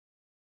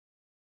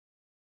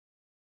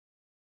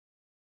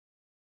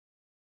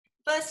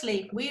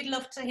Firstly, we'd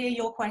love to hear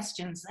your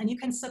questions, and you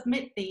can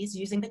submit these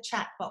using the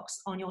chat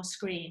box on your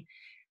screen.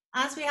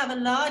 As we have a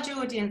large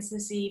audience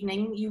this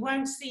evening, you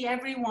won't see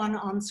everyone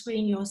on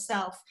screen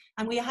yourself,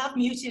 and we have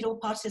muted all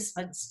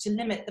participants to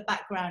limit the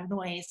background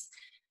noise.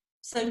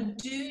 So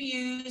do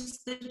use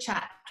the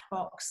chat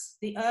box.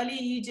 The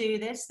earlier you do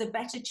this, the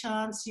better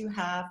chance you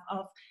have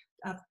of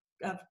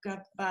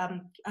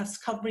us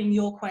covering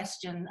your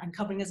question and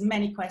covering as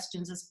many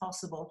questions as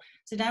possible.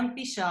 So don't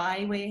be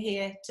shy, we're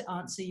here to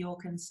answer your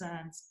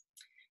concerns.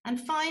 And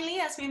finally,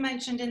 as we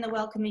mentioned in the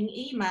welcoming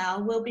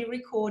email, we'll be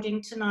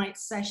recording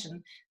tonight's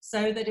session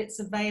so that it's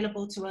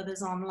available to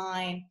others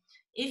online.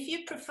 If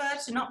you prefer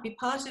to not be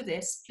part of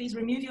this, please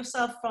remove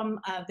yourself from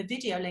the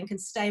video link and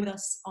stay with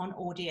us on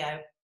audio.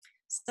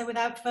 So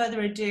without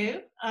further ado,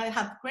 I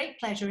have great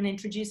pleasure in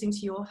introducing to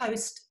you your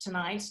host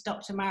tonight,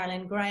 Dr.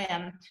 Marilyn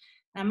Graham.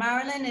 Now,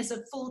 Marilyn is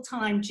a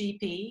full-time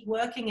GP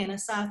working in a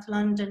South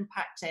London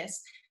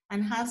practice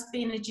and has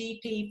been a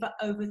GP for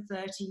over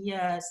 30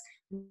 years.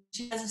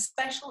 She has a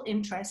special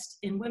interest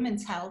in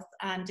women's health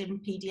and in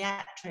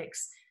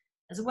paediatrics.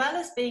 As well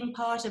as being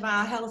part of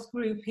our health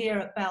group here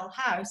at Bell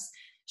House,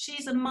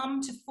 she's a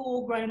mum to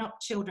 4 grown-up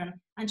children,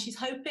 and she's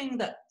hoping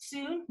that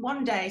soon,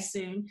 one day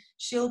soon,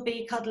 she'll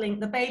be cuddling,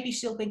 the baby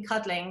she'll be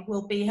cuddling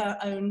will be her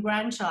own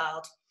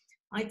grandchild.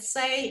 I'd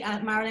say,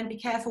 Marilyn, be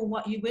careful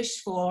what you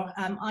wish for.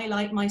 I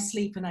like my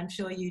sleep, and I'm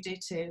sure you do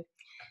too.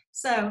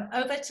 So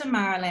over to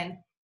Marilyn.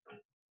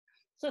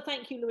 So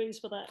thank you, Louise,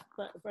 for that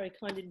very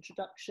kind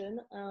introduction,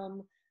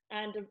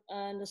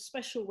 and a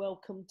special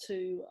welcome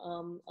to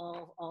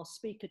our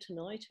speaker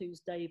tonight,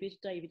 who's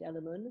David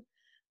Elliman.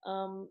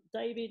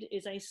 David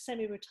is a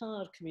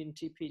semi-retired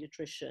community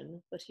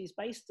paediatrician, but he's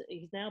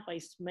now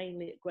based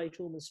mainly at Great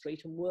Ormond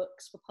Street and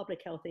works for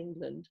Public Health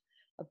England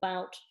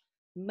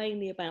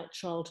mainly about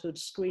childhood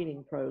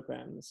screening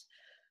programmes.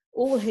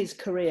 All his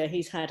career,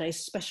 he's had a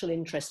special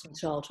interest in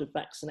childhood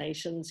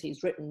vaccinations.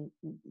 He's written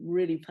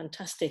really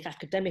fantastic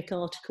academic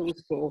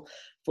articles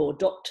for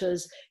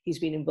doctors. He's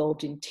been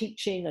involved in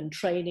teaching and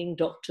training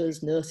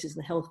doctors, nurses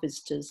and health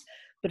visitors.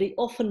 But he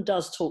often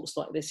does talks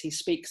like this. He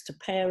speaks to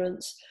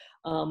parents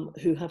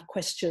who have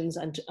questions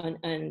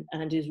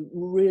and is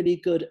really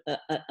good at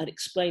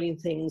explaining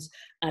things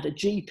at a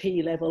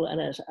GP level and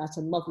at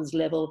a mother's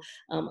level.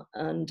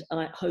 And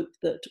I hope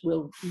that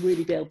we'll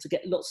really be able to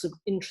get lots of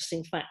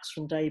interesting facts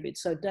from David.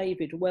 So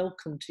David,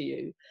 welcome to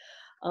you.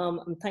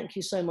 And thank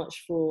you so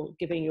much for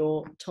giving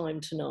your time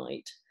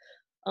tonight.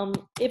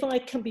 If I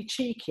can be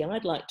cheeky,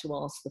 I'd like to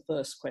ask the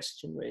first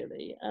question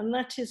really, and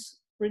that is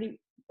really,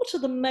 what are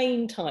the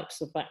main types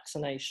of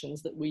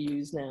vaccinations that we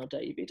use now,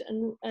 David?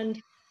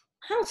 And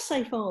how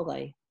safe are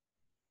they?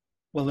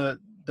 Well,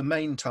 the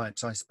main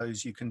types, I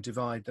suppose you can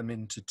divide them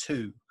into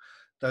 2.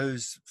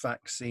 Those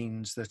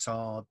vaccines that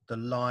are the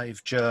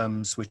live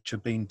germs which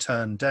have been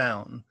toned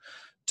down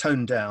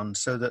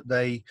so that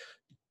they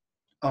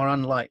are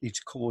unlikely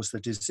to cause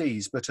the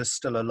disease but are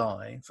still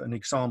alive. And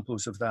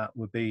examples of that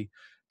would be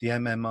the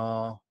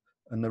MMR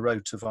and the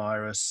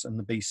rotavirus and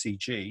the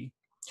BCG.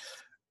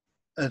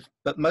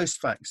 But most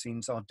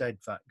vaccines are dead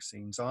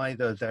vaccines.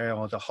 Either they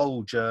are the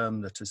whole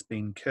germ that has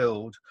been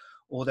killed,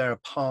 or they're a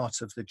part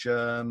of the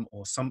germ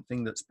or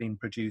something that's been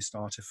produced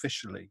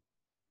artificially,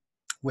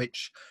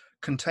 which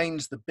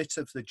contains the bit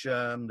of the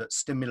germ that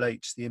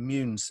stimulates the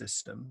immune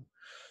system.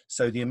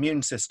 So the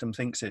immune system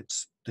thinks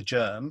it's the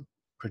germ,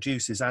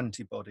 produces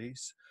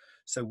antibodies.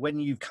 So when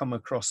you come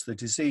across the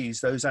disease,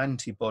 those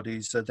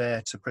antibodies are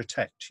there to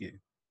protect you.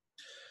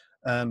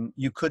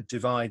 You could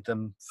divide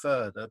them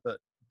further, but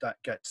that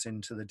gets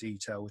into the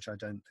detail, which I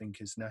don't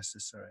think is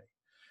necessary.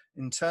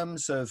 In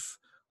terms of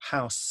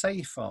how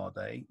safe are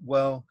they?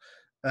 Well,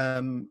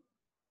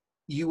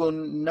 you will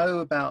know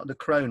about the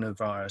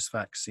coronavirus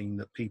vaccine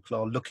that people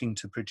are looking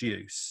to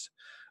produce.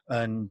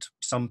 And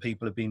some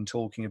people have been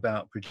talking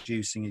about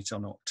producing it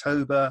on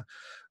October,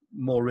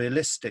 more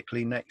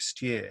realistically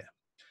next year.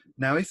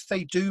 Now, if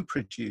they do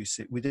produce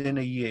it within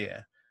a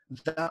year,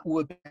 that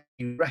would be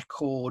a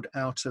record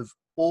out of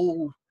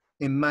all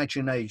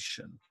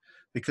imagination,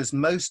 because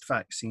most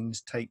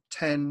vaccines take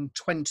 10,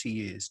 20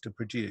 years to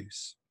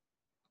produce.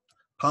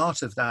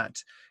 Part of that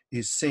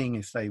is seeing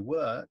if they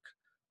work,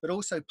 but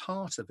also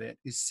part of it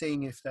is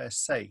seeing if they're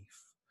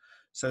safe.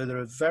 So there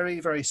are very,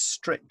 very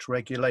strict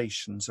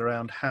regulations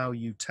around how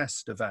you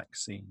test a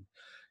vaccine.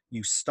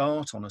 You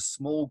start on a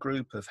small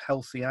group of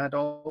healthy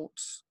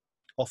adults,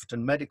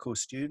 often medical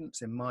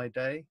students in my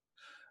day.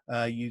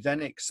 You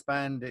then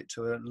expand it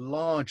to a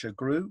larger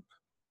group,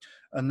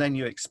 and then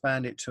you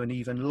expand it to an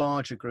even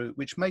larger group,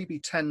 which may be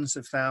tens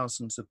of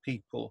thousands of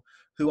people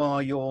who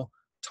are your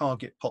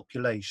target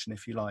population,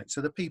 if you like, so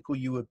the people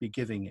you would be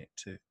giving it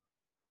to.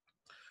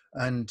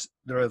 And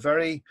there are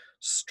very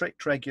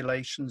strict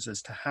regulations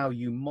as to how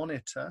you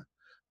monitor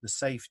the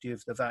safety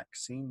of the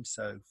vaccine.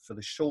 So for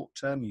the short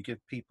term, you give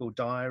people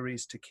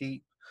diaries to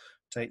keep,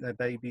 take their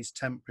baby's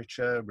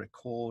temperature,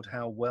 record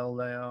how well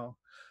they are.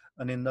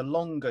 And in the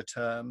longer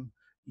term,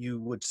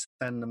 you would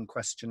send them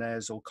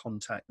questionnaires or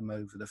contact them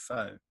over the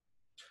phone.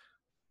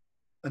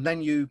 And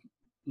then you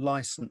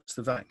license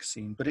the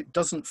vaccine, but it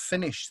doesn't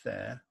finish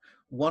there.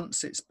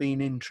 Once it's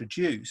been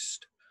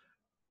introduced,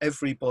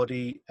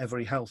 everybody,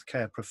 every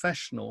healthcare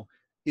professional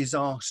is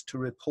asked to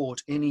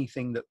report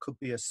anything that could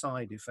be a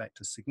side effect,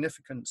 a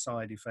significant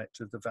side effect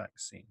of the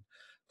vaccine.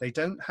 They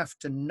don't have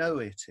to know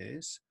it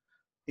is,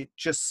 it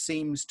just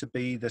seems to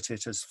be that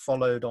it has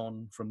followed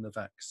on from the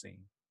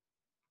vaccine.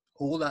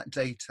 All that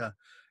data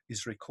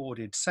is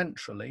recorded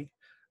centrally,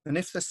 and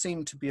if there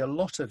seem to be a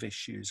lot of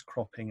issues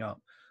cropping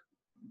up,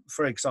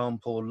 for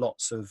example,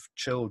 lots of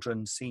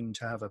children seem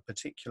to have a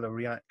particular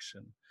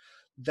reaction,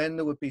 then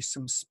there would be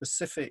some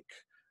specific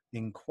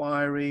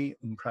inquiry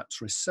and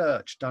perhaps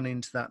research done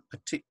into that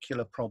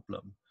particular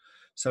problem.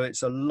 So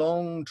it's a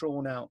long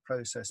drawn out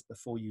process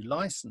before you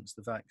license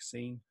the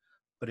vaccine,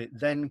 but it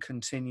then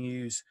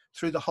continues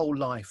through the whole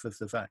life of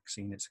the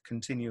vaccine. It's a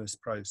continuous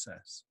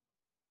process.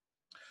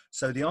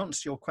 So the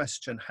answer to your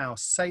question, how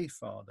safe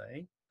are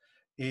they,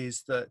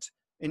 is that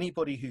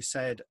anybody who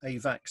said a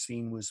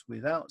vaccine was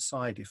without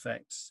side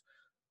effects,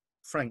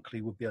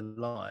 frankly, would be a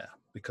liar,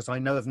 because I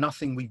know of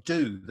nothing we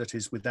do that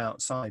is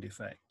without side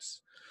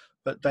effects,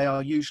 but they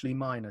are usually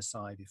minor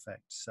side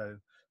effects. So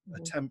a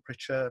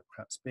temperature,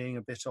 perhaps being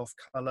a bit off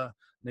colour,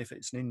 and if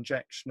it's an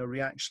injection, a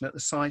reaction at the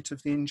site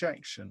of the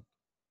injection.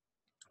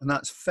 And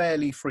that's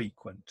fairly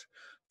frequent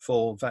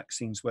for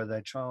vaccines, whether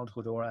they're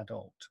childhood or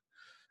adult.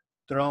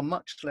 There are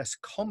much less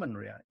common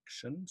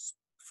reactions.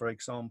 For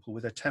example,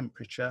 with a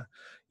temperature,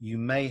 you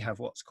may have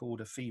what's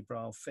called a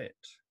febrile fit.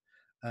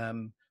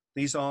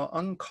 These are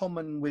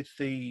uncommon with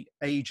the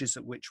ages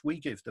at which we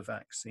give the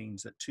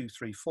vaccines at 2,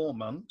 3, 4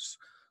 months.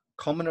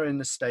 Commoner in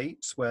the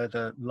States, where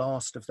the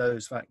last of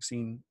those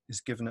vaccine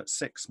is given at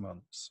 6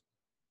 months.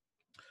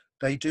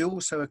 They do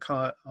also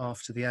occur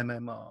after the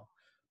MMR,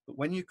 but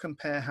when you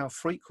compare how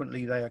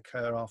frequently they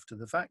occur after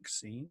the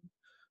vaccine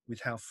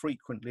with how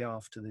frequently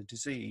after the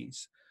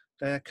disease,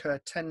 they occur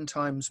 10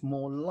 times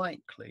more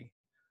likely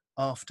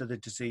after the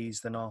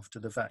disease than after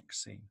the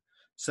vaccine.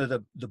 So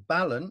the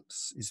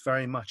balance is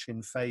very much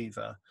in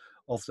favour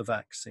of the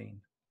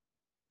vaccine.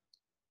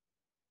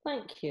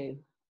 Thank you.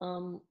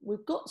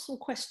 We've got some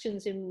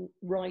questions in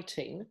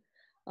writing,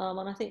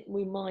 and I think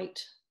we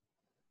might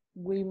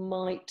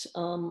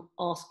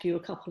ask you a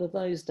couple of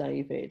those,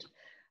 David.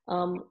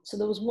 So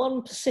there was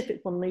one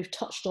specific one, we've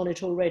touched on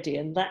it already,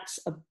 and that's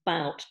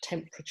about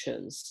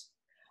temperatures.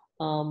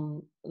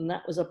 And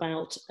that was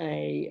about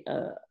a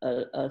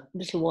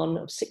little one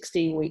of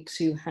 16 weeks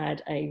who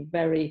had a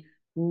very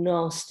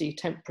nasty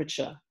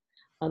temperature,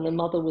 and the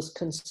mother was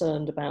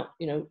concerned about,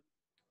 you know,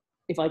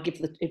 if I give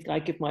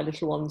my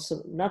little one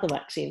another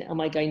vaccine, am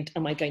I going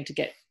to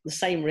get the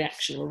same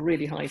reaction, a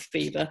really high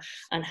fever,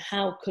 and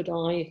how could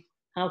I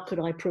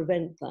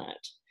prevent that?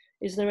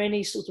 Is there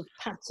any sort of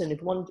pattern?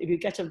 If you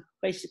get a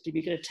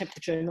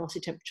temperature, a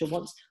nasty temperature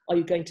once, are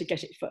you going to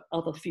get it for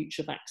other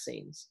future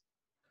vaccines?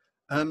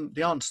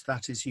 The answer to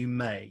that is you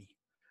may.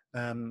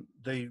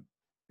 The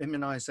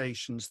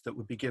immunisations that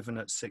would be given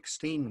at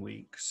 16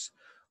 weeks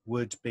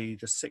would be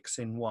the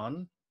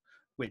 6-in-1,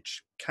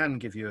 which can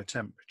give you a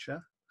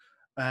temperature,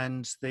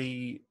 and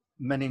the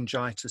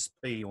meningitis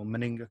B or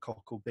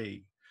meningococcal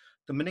B.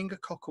 The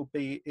meningococcal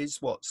B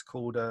is what's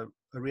called a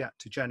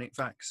reactogenic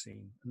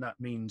vaccine, and that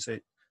means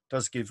it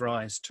does give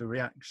rise to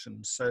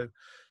reactions. So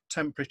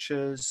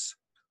temperatures,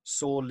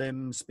 sore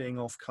limbs, being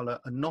off colour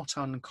are not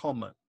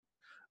uncommon.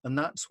 And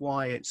that's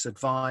why it's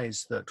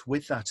advised that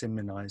with that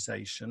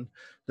immunisation,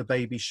 the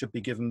baby should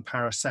be given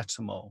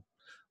paracetamol,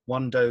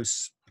 1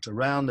 dose at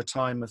around the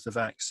time of the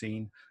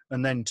vaccine,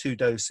 and then 2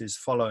 doses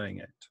following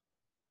it.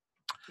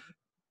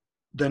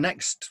 The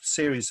next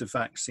series of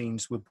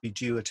vaccines would be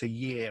due at 1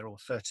 year or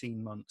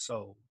 13 months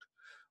old,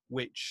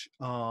 which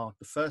are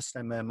the first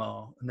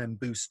MMR and then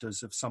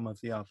boosters of some of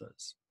the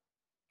others.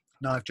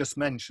 Now, I've just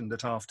mentioned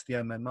that after the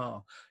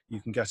MMR, you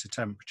can get a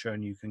temperature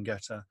and you can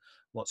get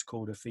what's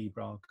called a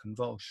febrile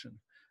convulsion.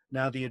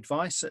 Now, the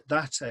advice at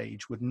that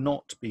age would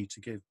not be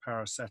to give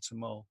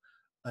paracetamol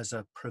as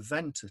a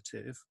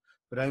preventative,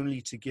 but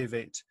only to give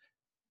it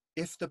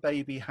if the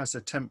baby has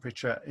a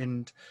temperature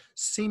and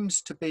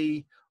seems to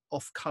be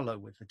off colour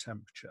with the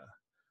temperature.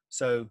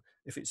 So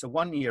if it's a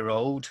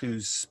 1-year-old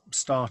who's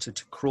started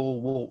to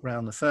crawl, walk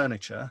around the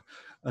furniture,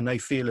 and they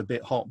feel a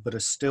bit hot but are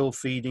still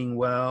feeding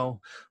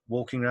well,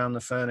 walking around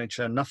the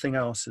furniture, nothing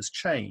else has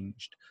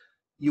changed,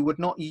 you would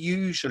not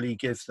usually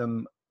give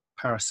them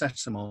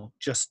paracetamol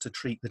just to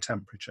treat the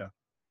temperature.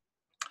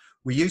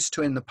 We used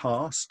to in the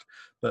past,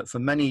 but for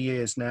many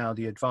years now,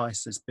 the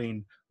advice has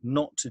been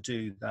not to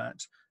do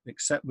that,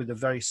 except with a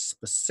very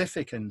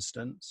specific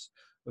instance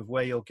of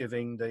where you're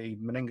giving the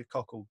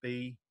meningococcal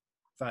B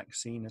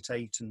vaccine at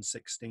 8 and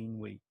 16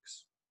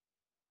 weeks.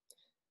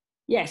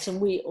 Yes, and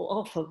we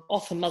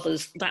offer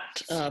mothers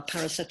that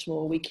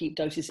paracetamol weekly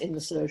doses in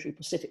the surgery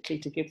specifically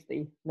to give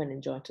the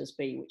meningitis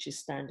B, which is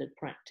standard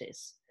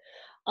practice.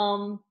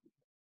 There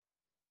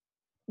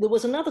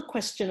was another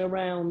question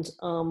around,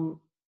 you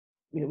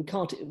know,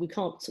 we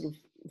can't sort of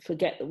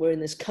forget that we're in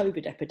this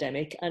COVID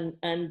epidemic, and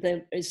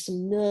there is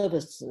some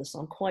nervousness,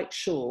 I'm quite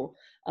sure,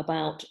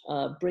 about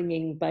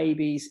bringing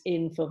babies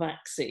in for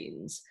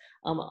vaccines.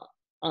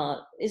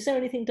 Is there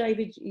anything,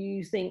 David,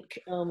 you think,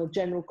 a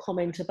general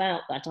comment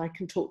about that? I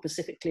can talk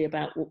specifically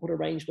about what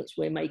arrangements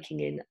we're making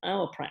in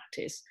our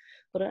practice,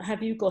 but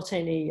have you got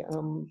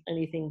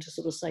anything to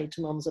sort of say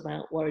to mums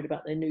about worried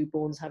about their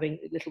newborns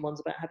little ones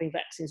about having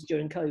vaccines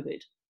during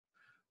COVID?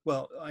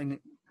 Well,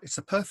 it's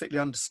a perfectly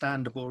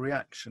understandable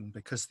reaction,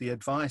 because the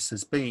advice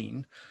has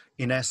been,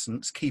 in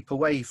essence, keep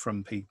away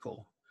from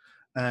people.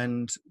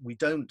 And we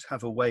don't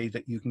have a way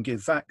that you can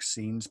give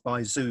vaccines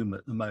by Zoom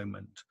at the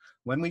moment.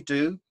 When we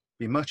do,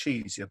 be much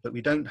easier, but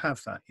we don't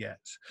have that yet.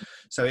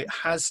 So it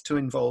has to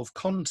involve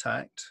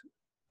contact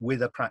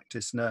with a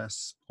practice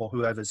nurse or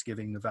whoever's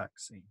giving the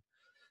vaccine.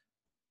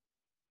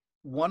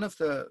 One of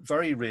the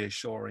very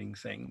reassuring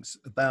things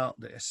about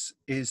this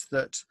is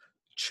that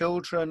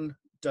children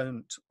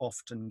don't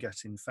often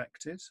get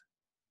infected,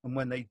 and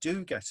when they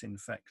do get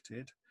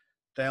infected,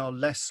 they are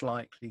less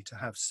likely to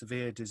have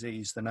severe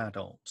disease than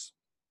adults.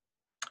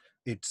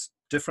 It's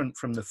different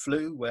from the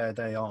flu, where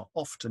they are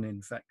often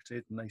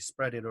infected and they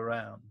spread it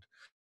around.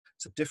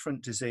 It's a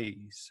different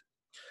disease.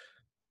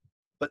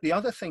 But the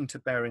other thing to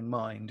bear in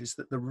mind is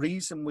that the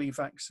reason we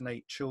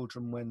vaccinate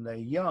children when they're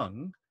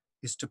young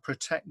is to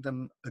protect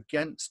them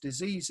against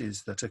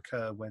diseases that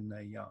occur when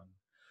they're young.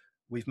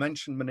 We've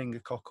mentioned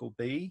meningococcal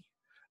B,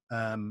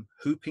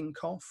 whooping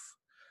cough,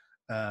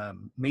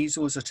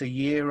 measles at a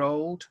year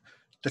old.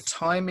 The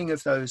timing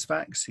of those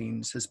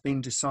vaccines has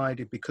been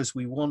decided because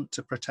we want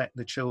to protect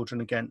the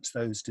children against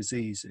those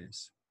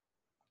diseases.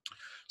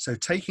 So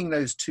taking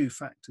those two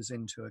factors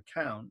into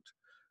account,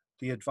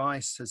 the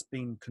advice has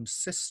been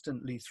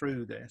consistently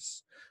through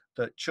this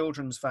that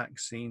children's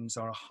vaccines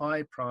are a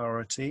high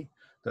priority,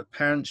 that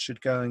parents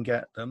should go and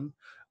get them,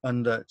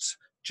 and that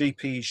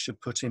GPs should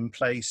put in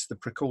place the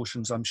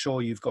precautions I'm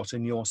sure you've got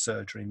in your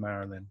surgery,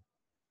 Marilyn.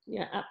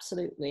 Yeah,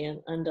 absolutely.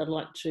 And I'd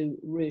like to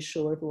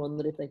reassure everyone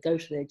that if they go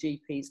to their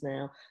GPs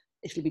now,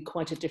 it'll be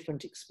quite a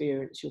different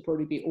experience. You'll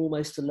probably be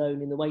almost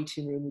alone in the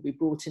waiting room. You'll be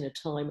brought in a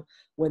time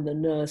when the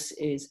nurse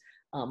is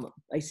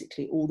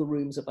basically, all the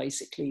rooms are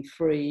basically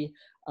free.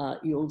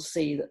 You'll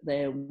see that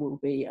there will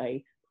be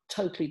a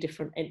totally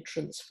different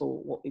entrance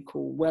for what we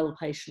call well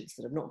patients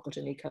that have not got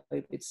any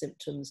COVID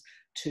symptoms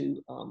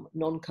to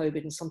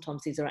non-COVID, and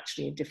sometimes these are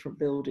actually in different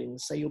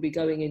buildings. So you'll be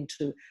going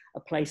into a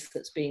place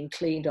that's being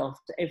cleaned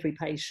after every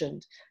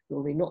patient.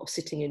 You'll be not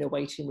sitting in a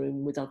waiting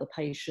room with other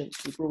patients.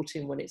 You're brought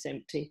in when it's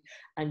empty,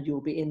 and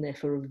you'll be in there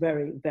for a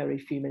very, very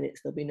few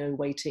minutes. There'll be no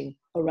waiting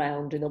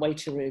around in the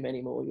waiting room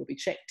anymore. You'll be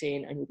checked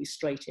in and you'll be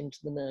straight into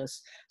the nurse.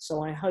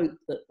 So I hope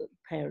that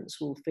parents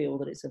will feel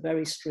that it's a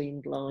very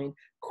streamlined,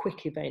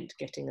 quick event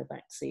getting a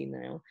vaccine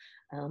now.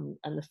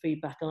 And the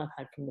feedback I've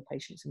had from the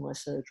patients in my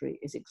surgery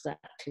is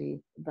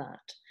exactly that.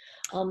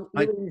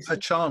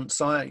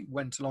 Perchance I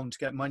went along to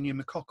get my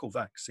pneumococcal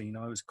vaccine.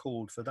 I was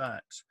called for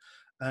that.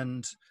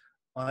 And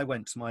I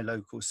went to my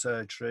local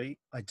surgery.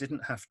 I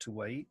didn't have to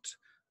wait.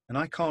 And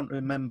I can't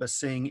remember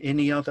seeing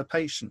any other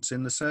patients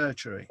in the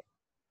surgery.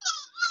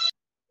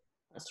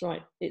 That's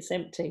right, it's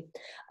empty.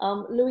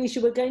 Louise,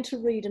 you were going to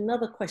read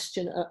another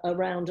question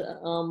around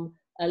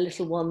a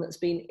little one that's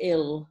been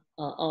ill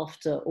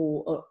after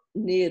or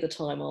near the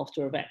time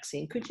after a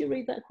vaccine. Could you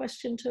read that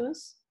question to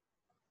us?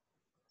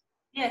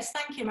 Yes,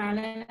 thank you,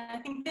 Marilyn. I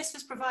think this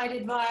was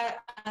provided via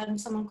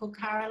someone called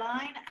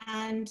Caroline,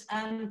 and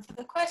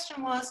the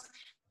question was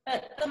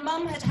that the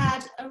mum had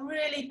had a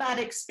really bad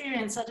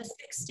experience at a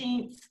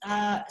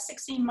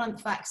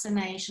 16-month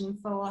vaccination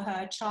for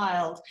her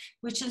child,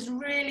 which has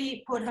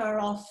really put her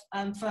off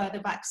further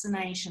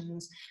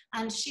vaccinations.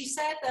 And she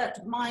said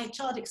that my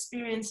child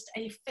experienced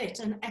a fit,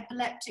 an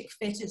epileptic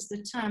fit is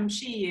the term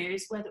she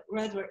used,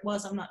 whether it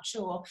was, I'm not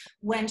sure,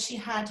 when she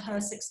had her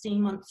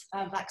 16-month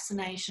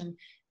vaccination.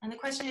 And the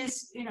question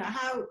is, you know,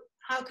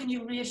 how can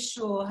you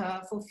reassure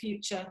her for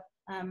future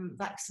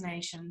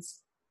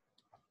vaccinations?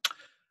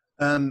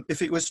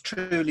 If it was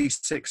truly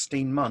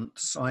 16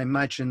 months, I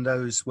imagine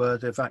those were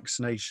the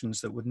vaccinations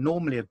that would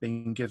normally have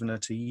been given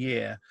at a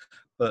year,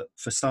 but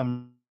for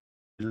some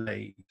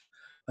delayed.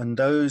 And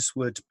those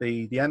would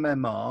be the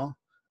MMR,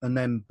 and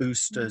then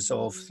boosters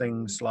of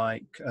things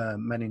like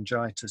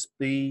meningitis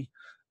B,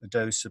 a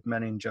dose of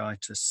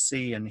meningitis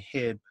C and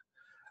Hib,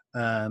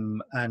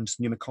 and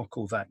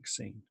pneumococcal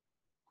vaccine.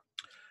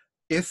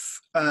 If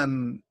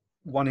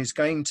one is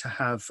going to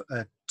have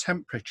a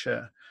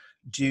temperature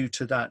due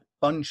to that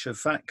bunch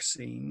of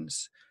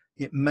vaccines,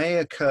 it may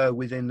occur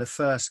within the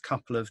first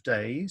couple of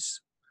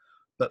days,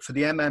 but for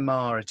the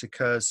MMR, it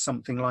occurs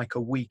something like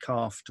a week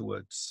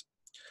afterwards.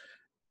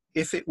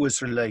 If it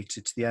was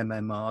related to the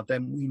MMR,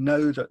 then we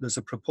know that there's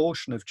a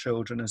proportion of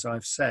children, as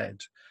I've said,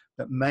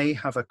 that may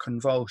have a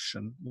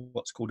convulsion,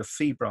 what's called a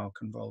febrile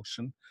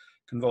convulsion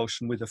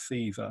with a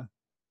fever,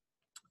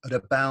 at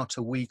about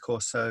a week or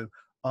so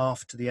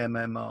after the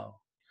MMR.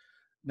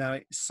 Now,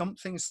 it's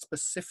something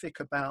specific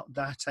about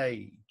that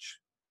age,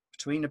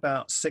 between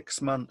about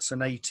 6 months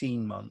and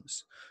 18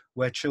 months,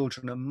 where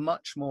children are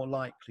much more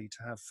likely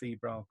to have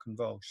febrile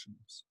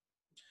convulsions.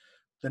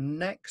 The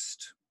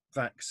next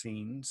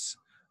vaccines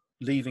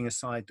leaving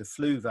aside the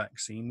flu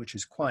vaccine, which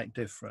is quite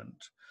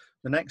different,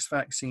 the next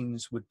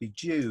vaccines would be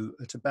due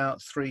at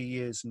about 3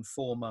 years and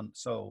 4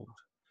 months old,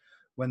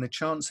 when the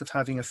chance of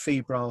having a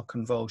febrile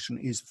convulsion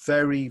is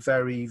very,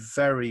 very,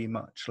 very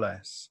much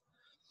less.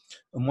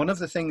 And one of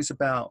the things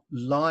about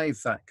live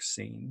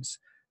vaccines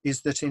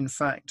is that, in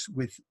fact,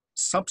 with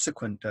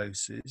subsequent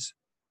doses,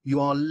 you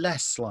are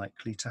less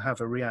likely to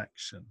have a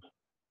reaction.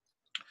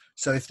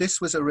 So if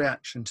this was a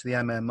reaction to the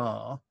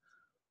MMR,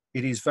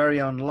 it is very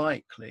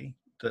unlikely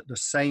that the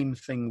same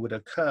thing would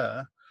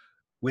occur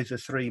with a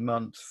 3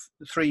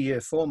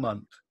 year, 4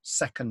 month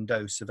second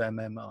dose of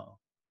MMR.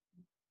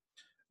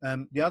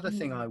 The other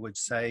thing I would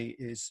say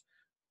is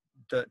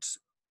that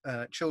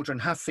children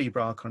have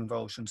febrile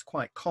convulsions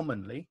quite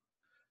commonly.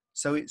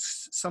 So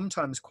it's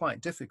sometimes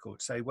quite difficult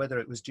to say whether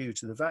it was due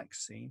to the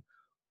vaccine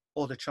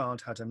or the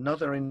child had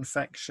another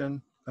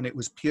infection and it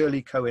was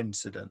purely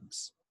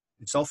coincidence.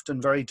 It's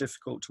often very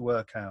difficult to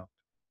work out.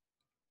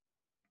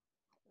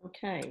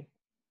 Okay.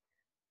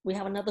 We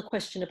have another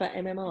question about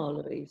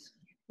MMR, Louise.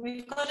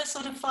 We've got a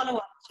sort of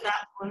follow-up to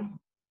that one.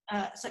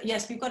 So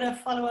yes, we've got a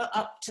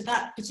follow-up to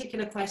that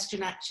particular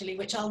question, actually,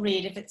 which I'll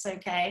read if it's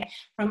okay,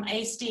 from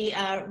Asti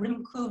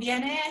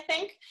Rimkuviene, I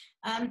think.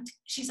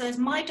 She says,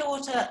 my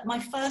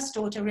first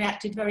daughter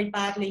reacted very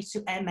badly to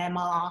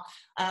MMR,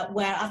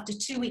 where after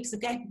 2 weeks of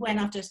getting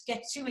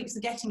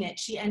it,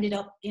 she ended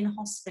up in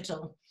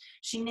hospital.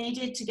 She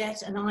needed to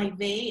get an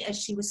IV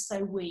as she was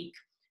so weak.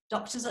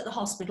 Doctors at the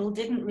hospital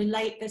didn't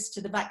relate this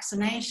to the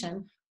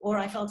vaccination, or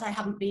I felt I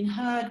haven't been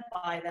heard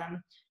by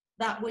them.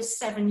 That was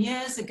 7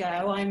 years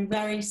ago. I'm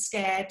very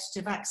scared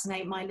to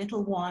vaccinate my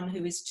little one,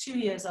 who is 2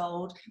 years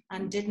old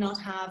and did not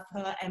have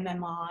her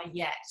MMR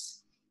yet.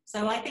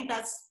 So I think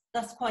that's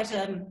quite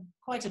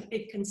a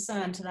big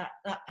concern to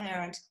that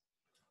parent.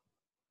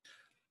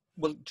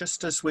 Well,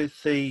 just as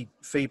with the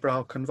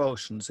febrile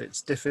convulsions,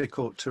 it's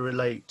difficult to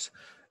relate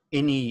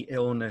any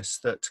illness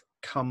that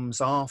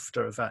comes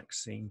after a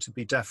vaccine to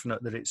be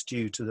definite that it's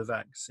due to the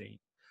vaccine.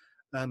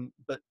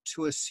 But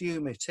to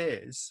assume it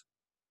is,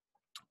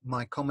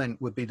 my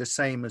comment would be the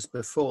same as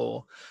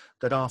before,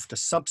 that after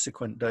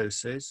subsequent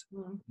doses,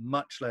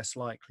 much less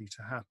likely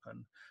to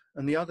happen.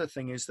 And the other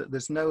thing is that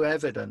there's no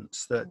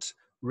evidence that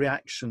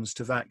reactions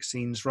to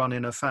vaccines run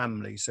in a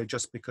family. So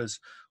just because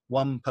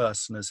one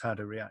person has had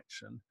a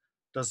reaction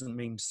doesn't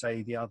mean to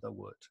say the other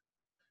would.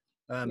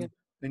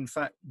 In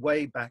fact,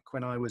 way back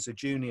when I was a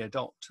junior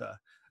doctor,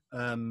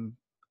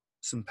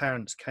 some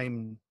parents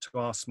came to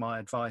ask my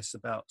advice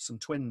about some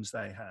twins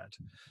they had.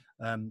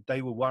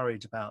 They were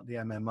worried about the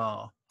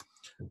MMR,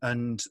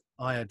 and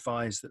I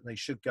advised that they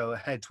should go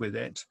ahead with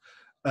it.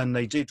 And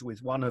they did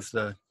with one of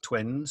the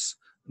twins,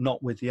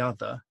 not with the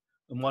other.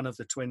 And one of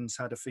the twins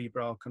had a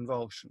febrile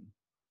convulsion.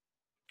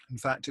 In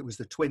fact, it was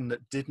the twin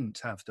that didn't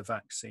have the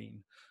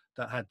vaccine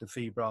that had the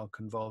febrile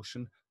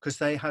convulsion, because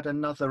they had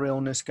another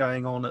illness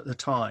going on at the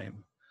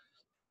time.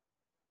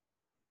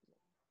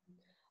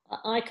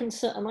 I can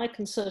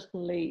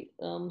certainly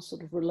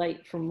sort of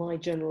relate from my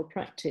general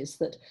practice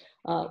that,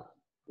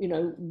 you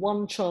know,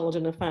 one child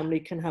in a family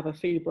can have a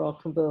febrile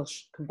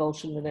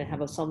convulsion when they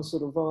have some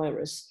sort of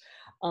virus,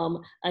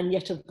 and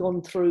yet have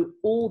gone through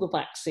all the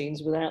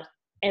vaccines without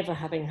ever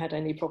having had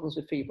any problems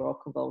with febrile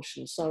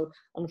convulsions. So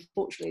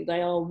unfortunately,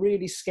 they are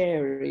really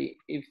scary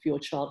if your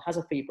child has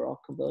a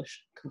febrile convulsion.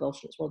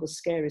 It's one of the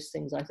scariest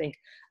things, I think,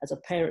 as a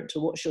parent,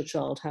 to watch your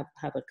child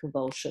have a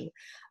convulsion.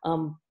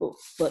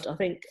 But I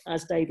think,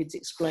 as David's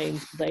explained,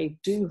 they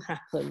do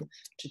happen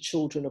to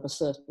children of a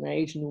certain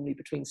age, normally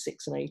between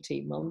 6 and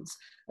 18 months,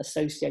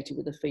 associated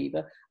with a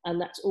fever.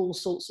 And that's all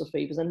sorts of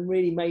fevers, and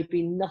really may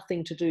be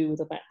nothing to do with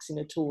a vaccine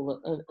at all.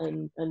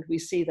 And we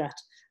see that,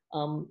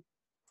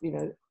 you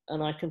know,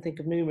 and I can think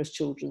of numerous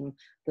children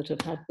that have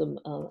had them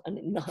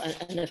and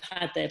have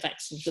had their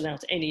vaccines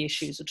without any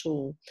issues at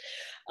all.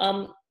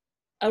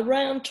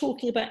 Around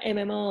talking about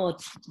MMR,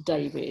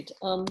 David,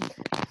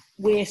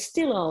 we're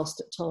still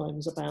asked at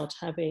times about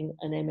having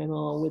an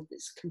MMR with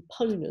its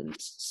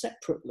components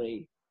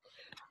separately,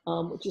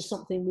 which is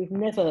something we've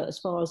never, as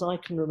far as I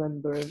can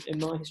remember in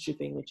my history of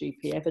being a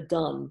GP, ever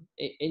done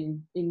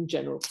in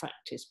general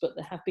practice. But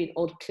there have been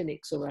odd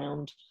clinics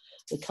around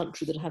the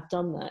country that have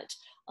done that.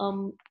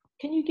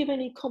 Can you give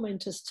any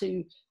comment as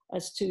to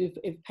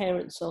if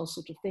parents are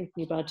sort of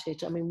thinking about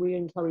it? I mean, we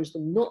encourage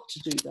them not to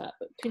do that,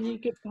 but can you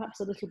give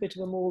perhaps a little bit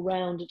of a more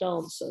rounded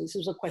answer? This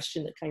was a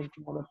question that came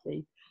from one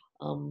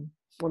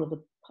of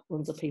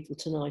the people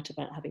tonight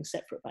about having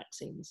separate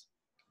vaccines.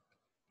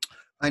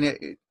 I know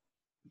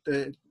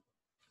the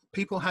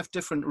people have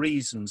different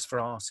reasons for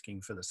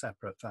asking for the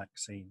separate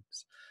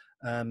vaccines.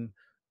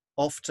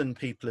 Often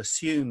people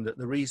assume that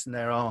the reason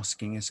they're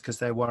asking is because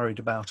they're worried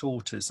about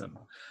autism.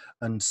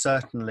 And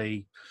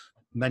certainly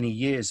many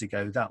years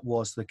ago, that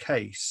was the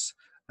case.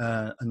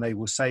 And they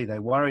will say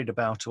they're worried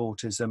about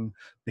autism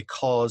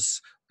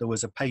because there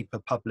was a paper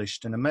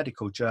published in a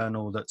medical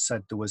journal that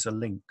said there was a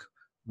link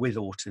with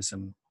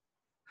autism.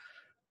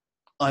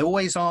 I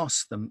always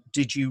ask them,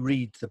 did you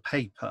read the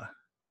paper?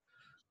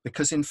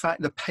 Because in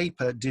fact, the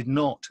paper did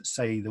not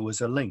say there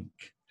was a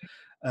link.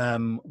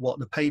 what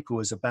the paper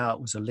was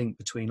about was a link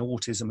between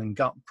autism and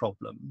gut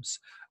problems.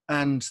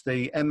 And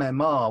the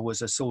MMR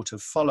was a sort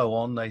of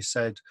follow-on. They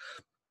said,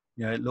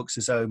 you know, it looks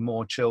as though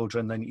more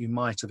children than you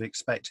might have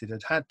expected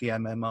had had the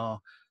MMR.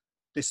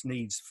 This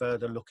needs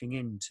further looking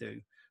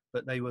into.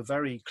 But they were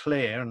very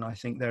clear, and I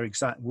think their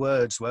exact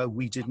words were,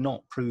 we did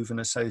not prove an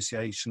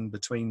association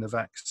between the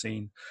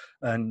vaccine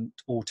and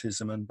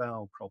autism and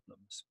bowel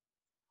problems.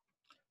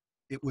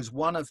 It was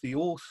one of the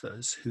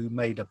authors who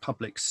made a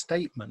public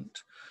statement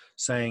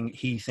saying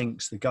he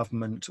thinks the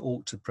government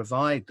ought to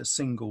provide the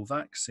single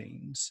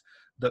vaccines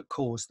that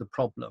caused the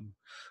problem.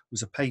 It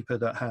was a paper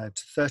that had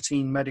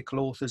 13 medical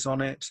authors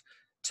on it.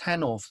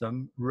 10 of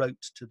them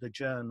wrote to the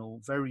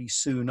journal very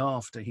soon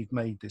after he'd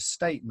made this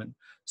statement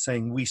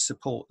saying we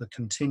support the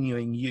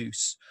continuing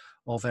use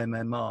of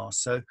MMR.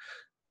 So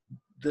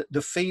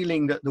the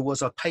feeling that there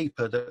was a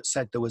paper that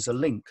said there was a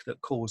link that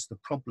caused the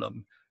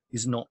problem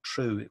is not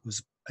true. It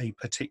was a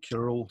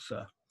particular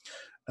author.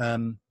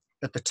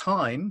 At the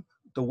time,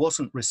 there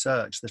wasn't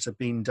research that had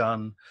been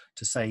done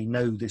to say,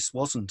 no, this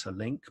wasn't a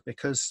link,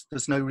 because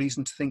there's no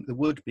reason to think there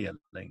would be a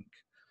link.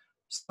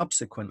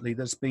 Subsequently,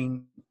 there's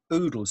been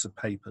oodles of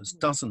papers,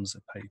 dozens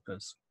of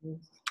papers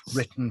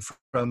written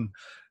from,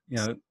 you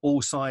know,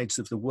 all sides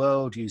of the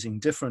world using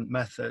different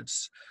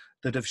methods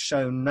that have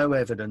shown no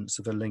evidence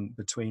of a link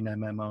between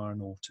MMR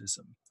and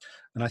autism.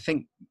 And I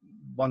think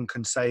one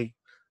can say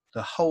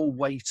the whole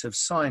weight of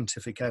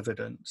scientific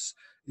evidence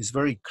is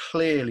very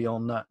clearly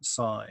on that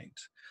side.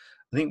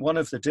 I think one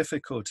of the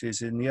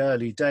difficulties in the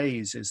early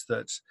days is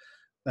that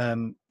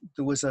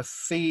there was a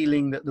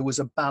feeling that there was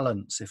a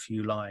balance, if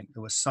you like.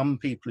 There were some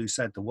people who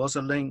said there was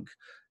a link,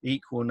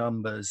 equal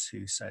numbers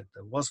who said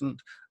there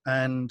wasn't,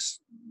 and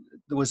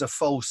there was a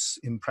false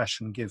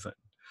impression given.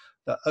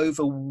 The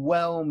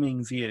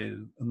overwhelming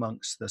view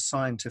amongst the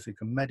scientific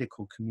and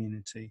medical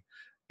community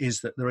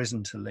is that there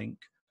isn't a link.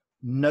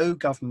 No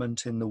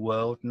government in the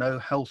world, no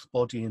health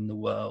body in the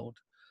world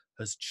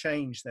has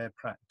changed their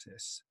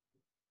practice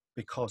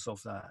because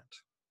of that.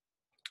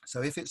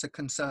 So if it's a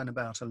concern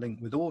about a link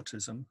with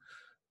autism,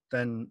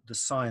 then the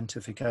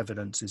scientific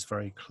evidence is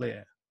very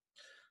clear.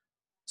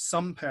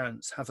 Some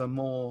parents have a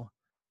more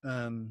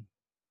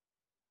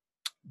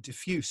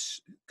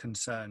diffuse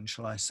concern,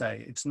 shall I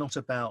say. It's not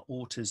about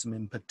autism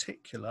in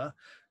particular,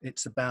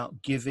 it's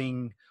about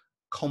giving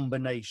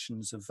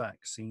combinations of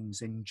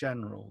vaccines in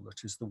general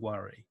that is the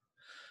worry.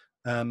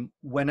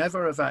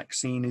 Whenever a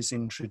vaccine is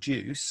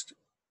introduced,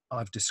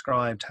 I've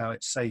described how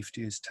its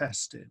safety is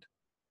tested.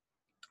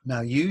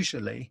 Now,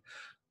 usually,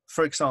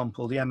 for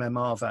example, the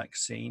MMR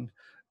vaccine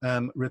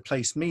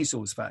replaced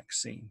measles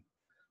vaccine.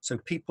 So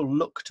people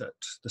looked at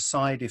the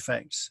side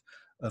effects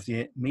of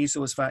the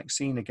measles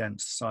vaccine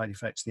against the side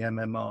effects of the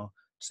MMR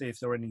to see if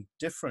there are any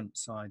different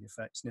side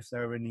effects and if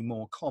there are any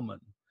more common.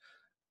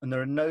 And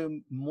there are no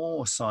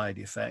more side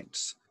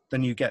effects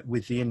than you get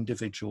with the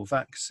individual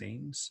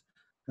vaccines,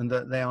 and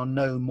that they are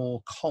no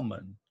more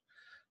common.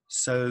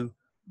 So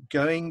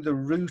going the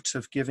route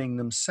of giving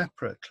them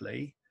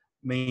separately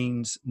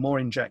means more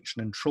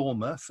injection and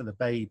trauma for the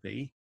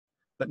baby,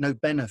 but no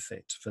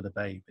benefit for the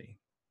baby.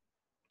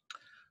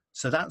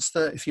 So that's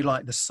the, if you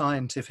like, the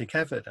scientific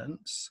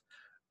evidence.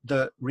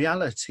 The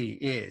reality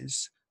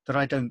is that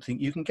I don't think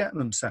you can get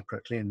them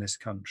separately in this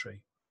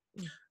country.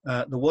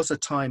 There was a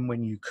time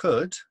when you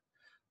could,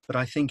 but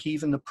I think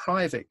even the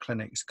private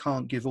clinics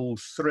can't give all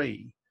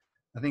three.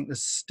 I think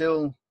there's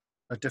still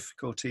a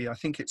difficulty. I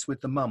think it's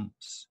with the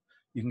mumps.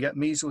 You can get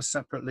measles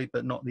separately,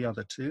 but not the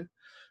other two.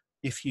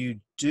 If you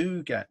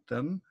do get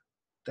them,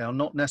 they are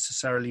not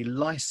necessarily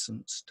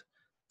licensed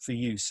for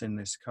use in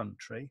this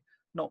country,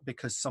 not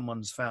because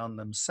someone's found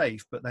them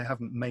safe, but they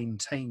haven't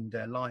maintained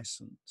their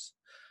license.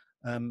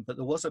 But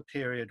there was a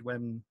period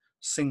when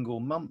single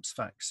mumps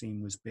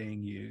vaccine was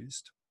being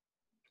used,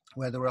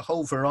 where there were a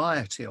whole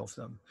variety of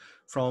them,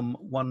 from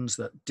ones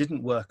that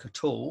didn't work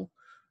at all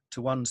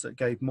to ones that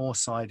gave more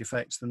side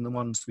effects than the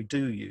ones we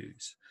do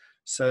use.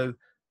 So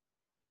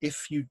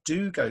if you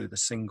do go the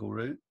single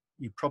route,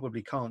 you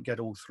probably can't get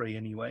all three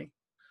anyway.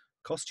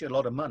 Cost you a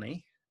lot of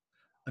money.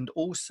 And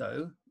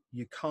also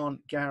you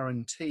can't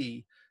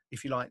guarantee,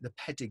 if you like, the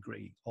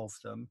pedigree of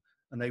them,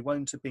 and they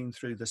won't have been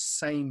through the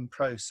same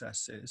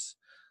processes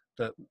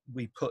that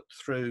we put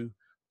through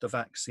the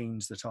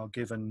vaccines that are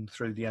given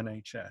through the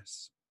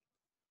NHS.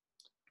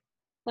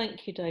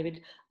 Thank you,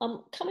 David.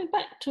 Coming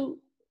back to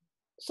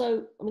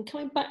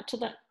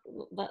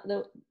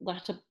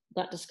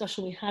that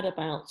discussion we had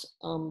about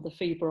the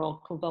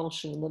febrile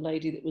convulsion and the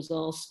lady that was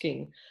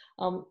asking,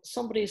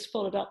 somebody has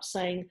followed up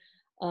saying,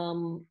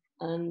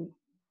 and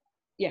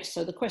yes,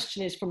 so the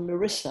question is from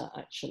Larissa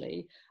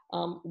actually,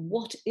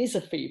 what is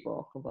a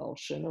febrile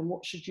convulsion and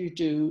what should you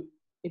do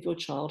if your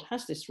child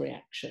has this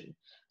reaction?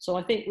 So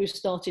I think we've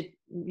started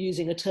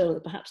using a term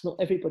that perhaps not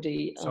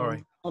everybody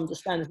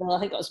understands. Well, I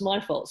think that's my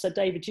fault. So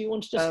David, do you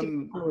want to just give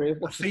a summary of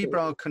what a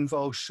febrile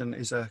convulsion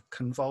is a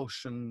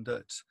convulsion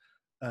that,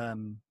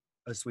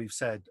 as we've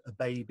said, a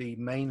baby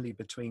mainly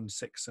between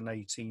 6 and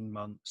 18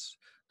 months,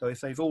 though if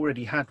they've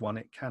already had one,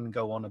 it can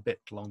go on a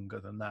bit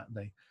longer than that.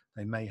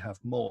 they may have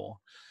more,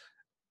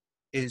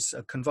 is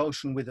a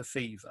convulsion with a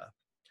fever.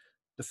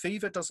 The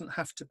fever doesn't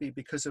have to be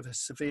because of a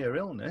severe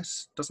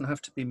illness, doesn't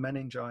have to be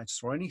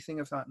meningitis or anything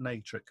of that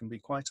nature. It can be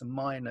quite a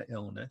minor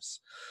illness,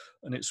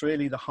 and it's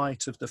really the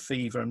height of the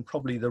fever and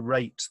probably the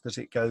rate that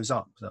it goes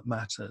up that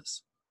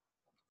matters.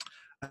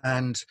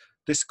 And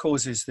this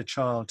causes the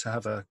child to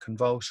have a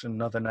convulsion,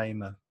 another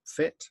name a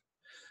fit,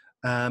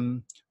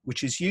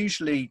 which is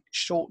usually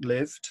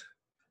short-lived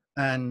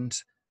and,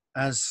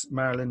 as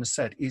Marilyn has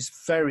said, is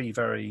very,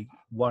 very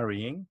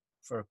worrying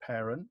for a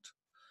parent.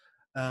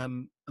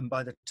 And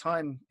by the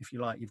time, if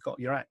you like, you've got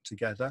your act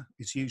together,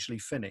 it's usually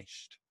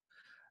finished.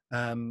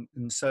 And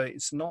so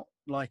it's not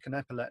like an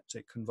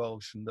epileptic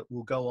convulsion that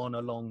will go on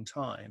a long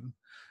time.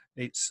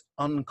 It's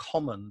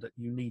uncommon that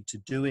you need to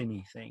do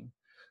anything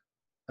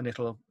and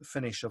it'll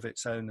finish of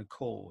its own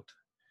accord.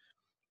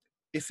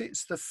 If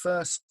it's the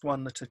first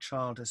one that a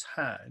child has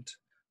had,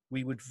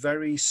 we would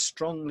very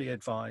strongly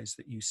advise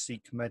that you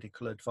seek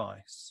medical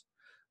advice,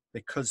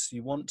 because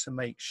you want to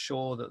make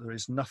sure that there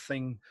is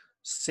nothing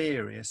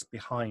serious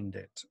behind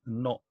it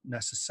and not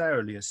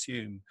necessarily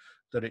assume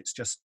that it's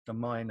just a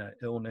minor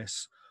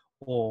illness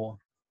or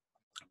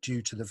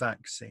due to the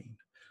vaccine.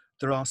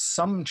 There are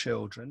some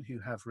children who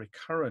have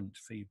recurrent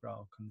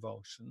febrile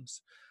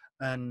convulsions,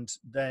 and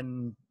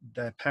then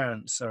their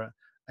parents are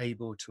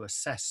able to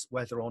assess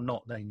whether or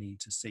not they need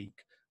to seek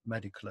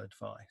medical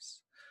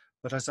advice.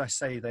 But as I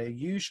say, they're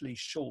usually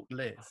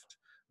short-lived,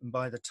 and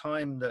by the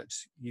time that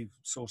you've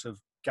sort of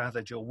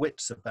gathered your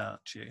wits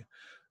about you,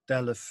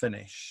 they'll have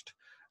finished,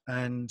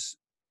 and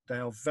they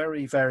are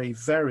very, very,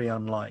 very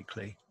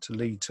unlikely to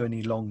lead to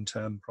any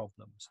long-term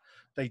problems.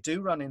 They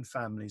do run in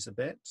families a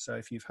bit, so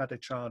if you've had a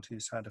child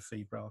who's had a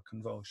febrile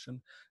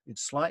convulsion,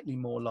 it's slightly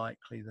more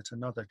likely that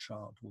another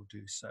child will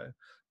do so,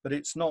 but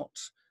it's not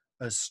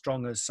as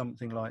strong as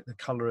something like the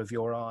colour of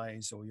your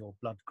eyes or your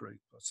blood group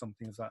or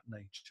something of that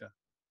nature.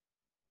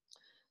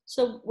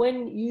 So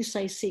when you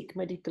say seek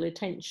medical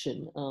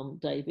attention,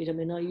 David, I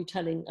mean, are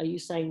you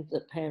saying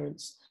that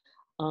parents,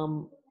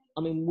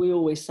 I mean, we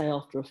always say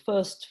after a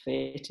first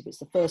fit, if it's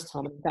the first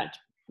time, in fact,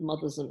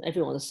 mothers and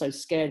everyone are so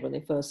scared when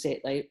they first see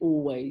it, they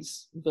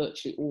always,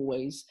 virtually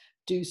always,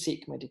 do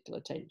seek medical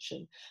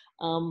attention.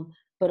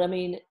 But I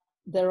mean,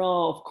 there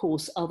are, of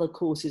course, other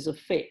causes of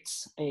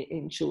fits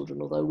in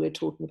children, although we're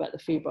talking about the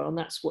febrile, and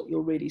that's what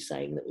you're really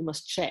saying, that we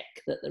must check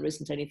that there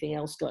isn't anything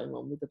else going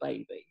on with the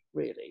baby,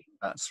 really.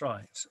 That's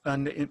right.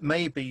 And it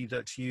may be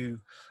that you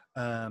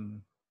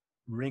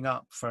ring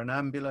up for an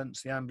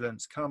ambulance, the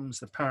ambulance comes,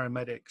 the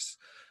paramedics,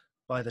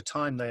 by the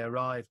time they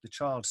arrive, the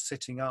child's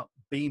sitting up,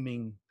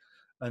 beaming,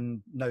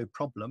 and no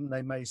problem.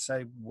 They may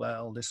say,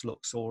 well, this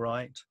looks all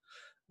right.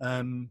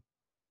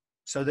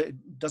 So that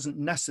it doesn't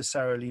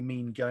necessarily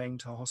mean going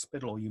to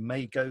hospital, or you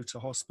may go to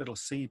hospital,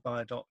 see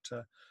by a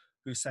doctor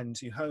who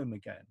sends you home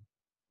again.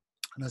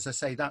 And as I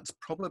say, that's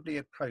probably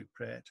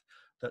appropriate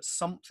that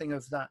something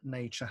of that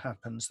nature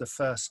happens the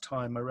first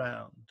time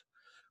around.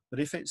 But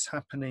if it's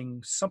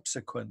happening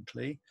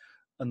subsequently,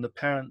 and the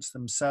parents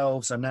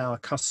themselves are now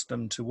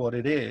accustomed to what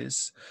it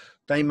is,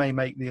 they may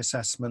make the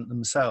assessment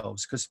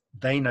themselves because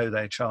they know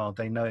their child,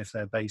 they know if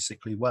they're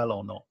basically well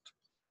or not.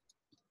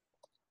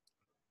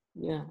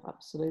 Yeah,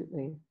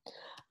 absolutely.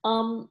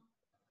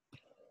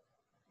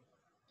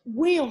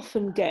 We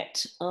often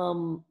get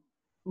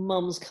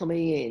mums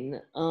coming in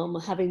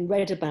having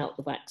read about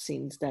the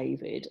vaccines,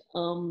 David.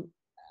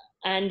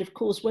 And of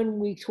course, when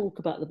we talk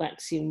about the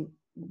vaccine,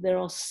 there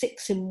are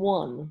 6 in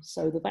 1.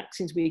 So the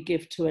vaccines we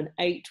give to an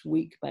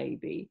 8-week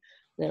baby,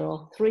 there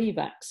are 3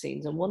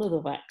 vaccines, and one of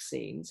the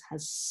vaccines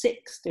has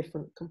 6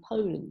 different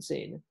components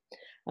in.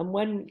 And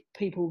when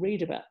people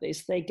read about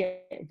this, they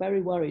get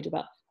very worried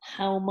about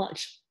how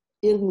much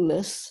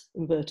illness,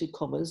 inverted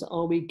commas,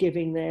 are we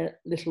giving their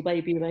little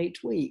baby of 8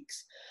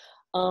 weeks.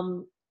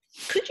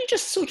 Could you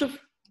just sort of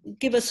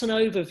give us an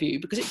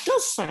overview, because it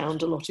does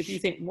sound a lot if you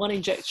think one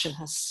injection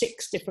has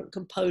 6 different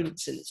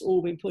components and it's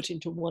all been put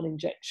into one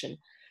injection.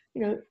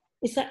 You know,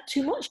 is that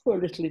too much for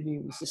a little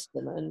immune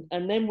system?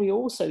 And then we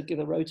also give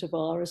a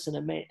rotavirus and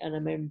an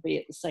MMB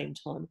at the same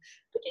time.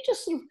 Could you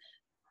just sort of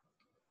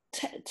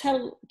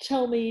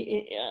tell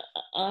me,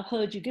 I've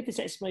heard you give this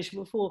explanation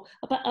before,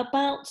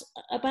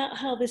 about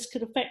how this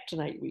could affect an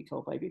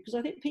 8-week-old baby, because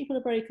I think people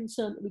are very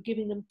concerned that we're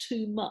giving them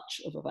too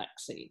much of a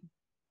vaccine.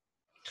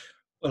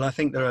 Well, I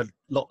think there are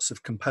lots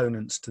of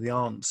components to the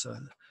answer.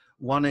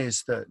 One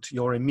is that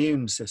your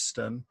immune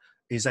system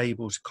is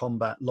able to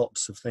combat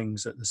lots of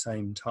things at the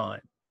same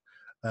time.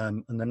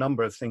 And the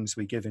number of things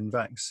we give in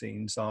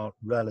vaccines are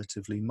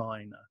relatively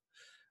minor.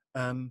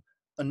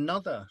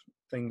 Another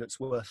thing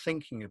that's worth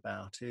thinking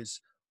about is,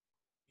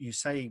 you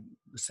say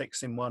the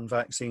 6-in-1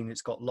 vaccine,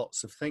 it's got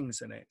lots of things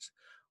in it.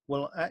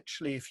 Well,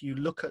 actually, if you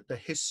look at the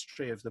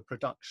history of the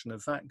production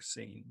of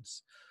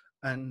vaccines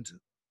and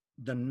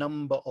the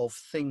number of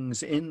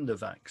things in the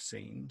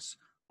vaccines,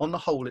 on the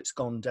whole, it's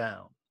gone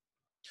down.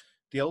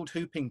 The old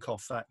whooping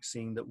cough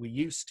vaccine that we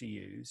used to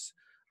use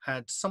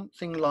had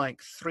something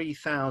like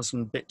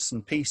 3,000 bits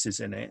and pieces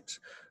in it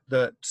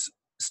that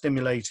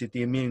stimulated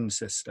the immune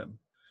system.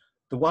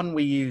 The one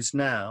we use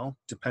now,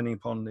 depending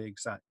upon the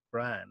exact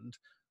brand,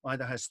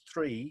 either has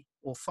 3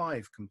 or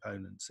 5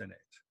 components in it.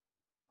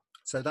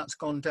 So that's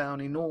gone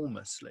down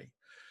enormously.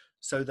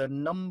 So the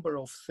number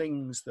of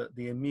things that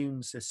the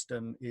immune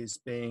system is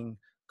being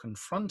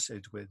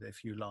confronted with,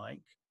 if you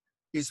like,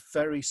 is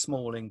very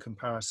small in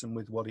comparison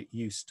with what it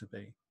used to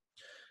be.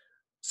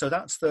 So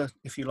that's the,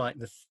 if you like,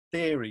 the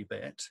theory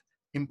bit.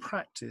 In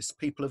practice,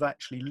 people have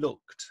actually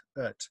looked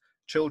at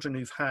children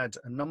who've had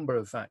a number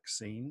of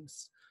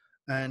vaccines,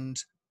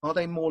 and are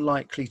they more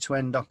likely to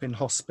end up in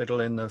hospital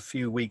in the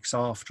few weeks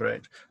after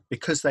it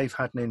because they've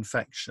had an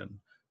infection,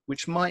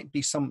 which might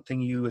be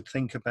something you would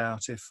think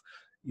about if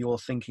you're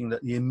thinking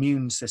that the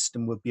immune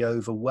system would be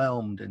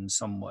overwhelmed in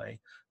some way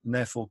and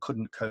therefore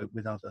couldn't cope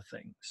with other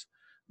things.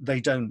 They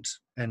don't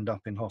end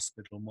up in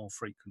hospital more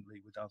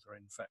frequently with other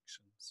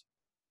infections.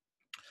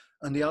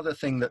 And the other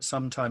thing that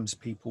sometimes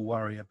people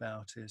worry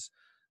about is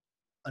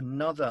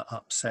another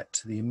upset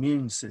to the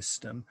immune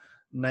system,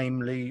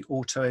 namely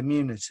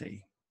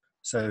autoimmunity.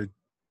 So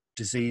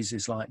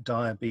diseases like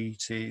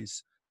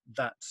diabetes,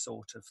 that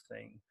sort of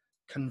thing.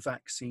 Can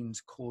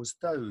vaccines cause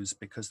those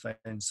because they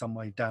in some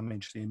way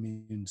damage the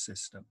immune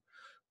system?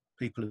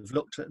 People have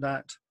looked at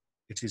that.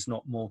 It is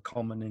not more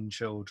common in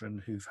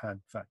children who've had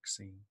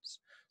vaccines.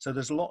 So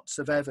there's lots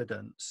of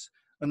evidence,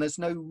 and there's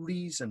no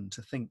reason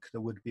to think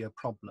there would be a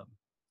problem.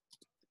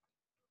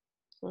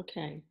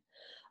 Okay.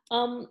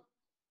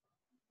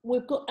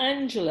 We've got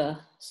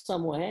Angela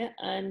somewhere,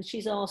 and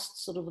she's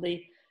asked sort of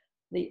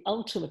the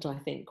ultimate, I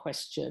think,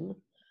 question.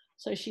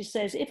 So she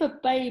says, if a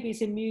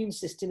baby's immune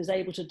system is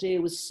able to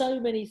deal with so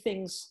many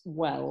things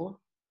well,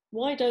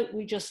 why don't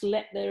we just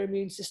let their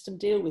immune system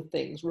deal with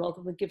things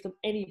rather than give them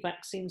any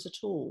vaccines at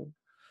all?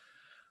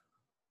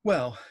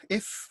 Well,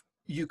 if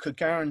you could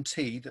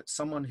guarantee that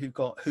someone who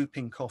got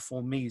whooping cough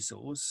or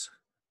measles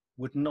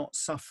would not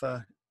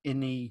suffer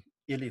any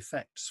ill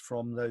effects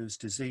from those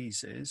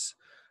diseases,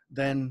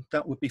 then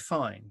that would be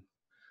fine.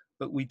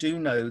 But we do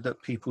know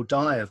that people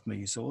die of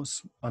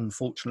measles,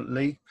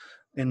 unfortunately,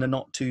 in the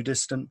not too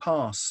distant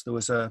past. There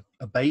was a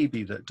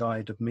baby that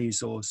died of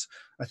measles,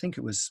 I think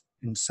it was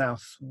in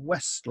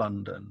southwest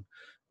London,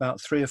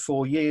 about 3 or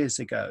 4 years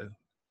ago.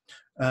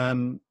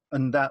 And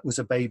that was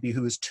a baby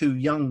who was too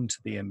young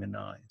to be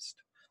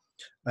immunized.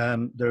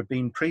 There have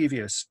been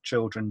previous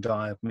children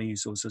die of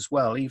measles as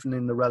well, even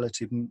in the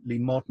relatively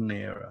modern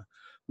era.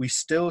 We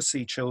still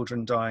see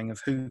children dying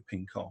of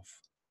whooping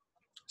cough.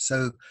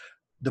 So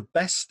the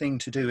best thing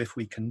to do, if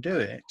we can do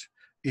it,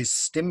 is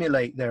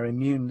stimulate their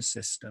immune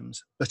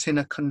systems, but in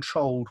a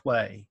controlled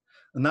way.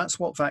 And that's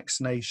what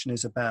vaccination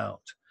is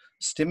about,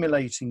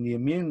 stimulating the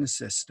immune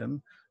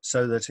system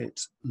so that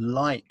it's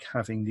like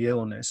having the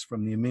illness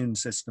from the immune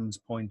system's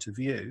point of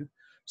view,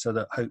 so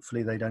that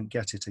hopefully they don't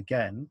get it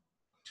again,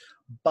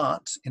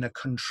 but in a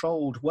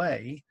controlled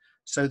way,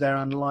 so they're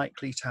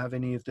unlikely to have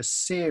any of the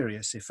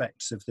serious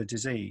effects of the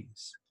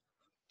disease.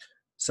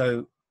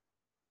 So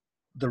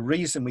the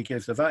reason we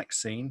give the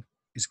vaccine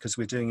is because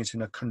we're doing it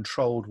in a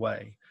controlled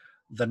way.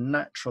 The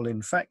natural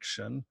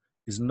infection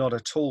is not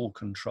at all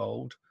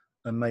controlled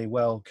and may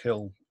well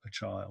kill a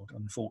child,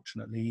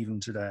 unfortunately, even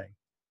today.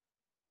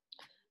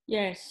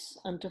 Yes,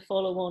 and to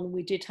follow on,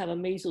 we did have a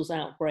measles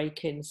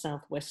outbreak in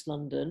southwest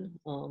London.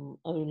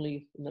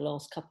 Only in the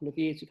last couple of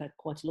years, we've had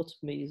quite a lot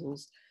of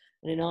measles.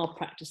 And in our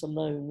practice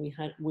alone,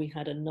 we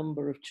had a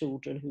number of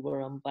children who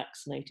were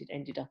unvaccinated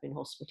ended up in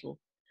hospital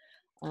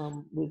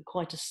with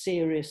quite a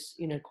serious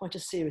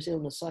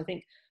illness. So I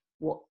think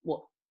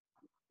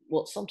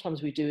what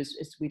sometimes we do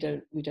is we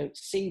don't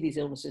see these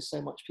illnesses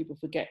so much. People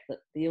forget that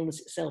the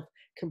illness itself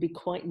can be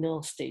quite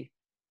nasty.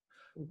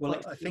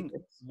 Well, I think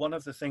one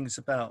of the things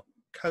about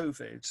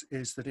COVID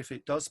is that if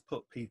it does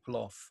put people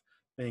off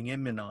being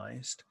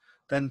immunized,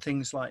 then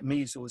things like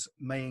measles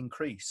may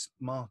increase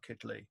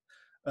markedly.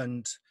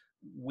 And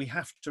we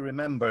have to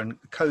remember,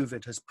 and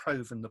COVID has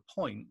proven the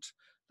point,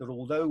 that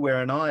although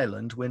we're an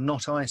island, we're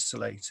not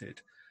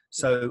isolated.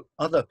 So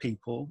other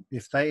people,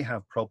 if they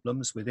have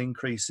problems with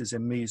increases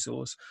in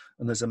measles,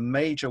 and there's a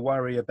major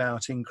worry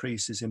about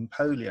increases in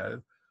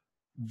polio,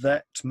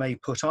 that may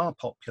put our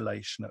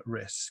population at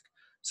risk.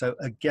 So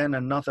again,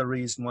 another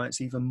reason why it's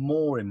even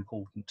more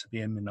important to be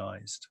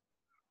immunized.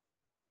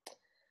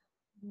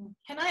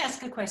 Can I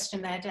ask a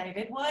question there,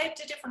 David? Why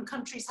do different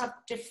countries have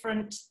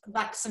different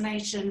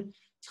vaccination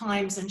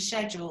times and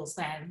schedules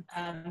then?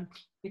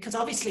 Because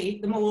obviously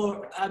the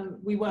more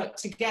we work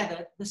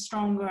together, the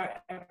stronger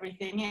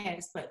everything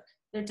is, but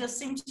there does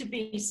seem to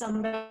be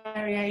some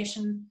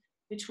variation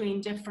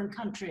between different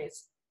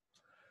countries.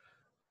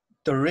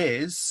 There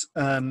is.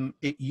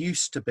 It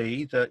used to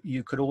be that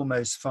you could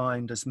almost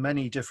find as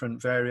many different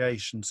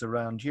variations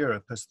around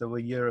Europe as there were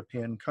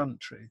European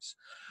countries.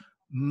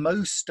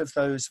 Most of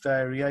those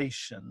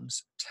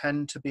variations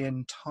tend to be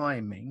in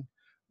timing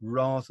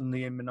rather than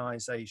the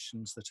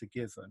immunizations that are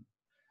given.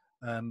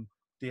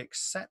 The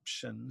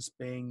exceptions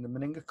being the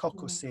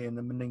meningococcal C and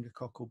the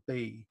meningococcal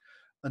B,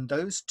 and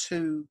those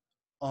two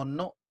are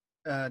not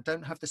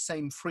don't have the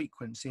same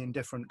frequency in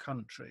different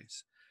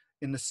countries.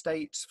 in the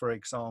States, for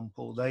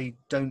example, they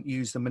don't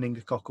use the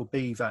meningococcal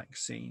B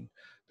vaccine.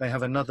 They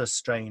have another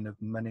strain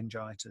of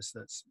meningitis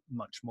that's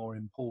much more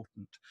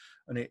important,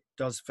 and it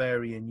does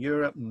vary in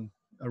Europe and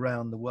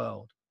around the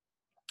world.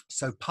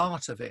 So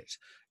part of it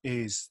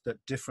is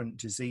that different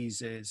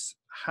diseases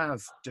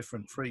have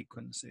different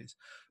frequencies,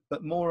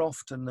 but more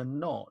often than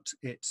not,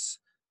 it's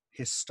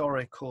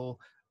historical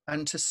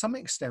and to some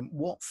extent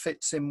what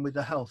fits in with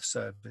the health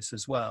service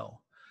as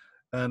well.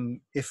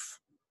 If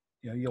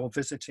you're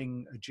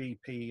visiting a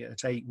GP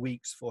at 8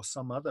 weeks for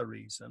some other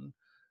reason,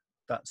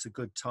 that's a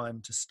good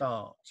time to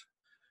start.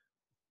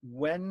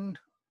 When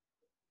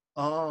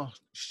our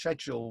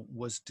schedule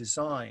was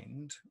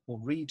designed or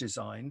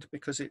redesigned,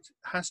 because it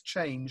has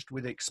changed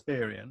with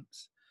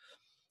experience,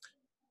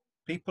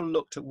 people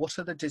looked at what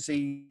are the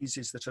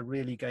diseases that are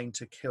really going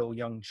to kill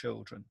young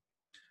children.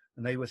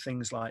 And they were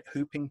things like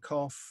whooping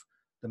cough,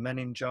 the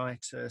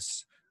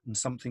meningitis, and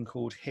something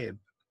called Hib.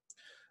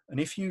 And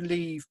if you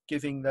leave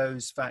giving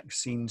those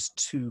vaccines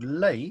too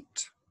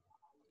late,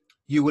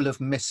 you will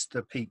have missed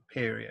the peak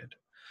period.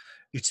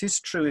 It is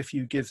true if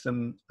you give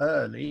them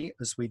early,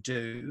 as we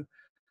do,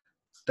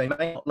 they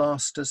may not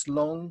last as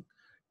long.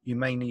 You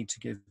may need to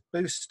give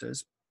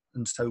boosters,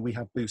 and so we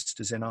have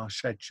boosters in our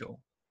schedule.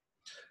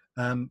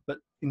 But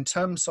in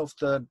terms of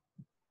the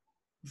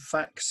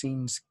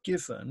vaccines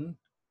given,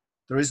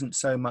 there isn't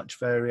so much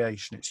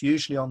variation. It's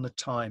usually on the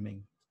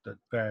timing that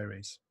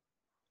varies.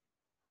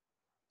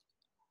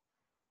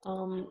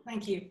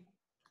 Thank you.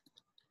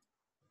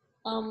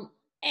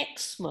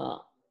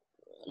 Eczema.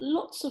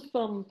 Lots of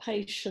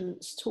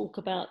patients talk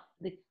about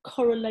the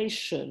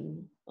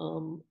correlation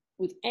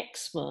with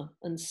eczema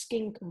and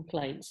skin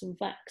complaints and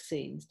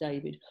vaccines,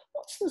 David.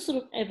 What's the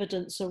sort of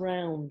evidence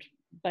around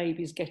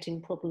babies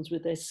getting problems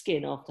with their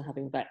skin after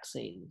having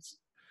vaccines?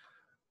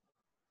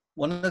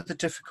 One of the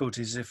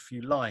difficulties, if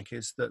you like,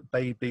 is that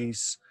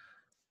babies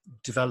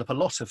develop a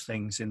lot of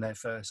things in their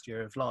first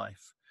year of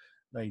life.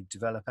 They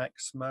develop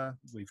eczema,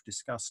 we've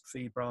discussed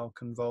febrile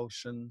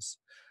convulsions,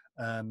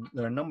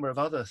 there are a number of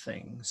other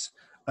things,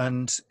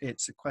 and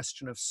it's a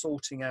question of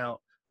sorting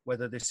out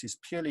whether this is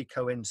purely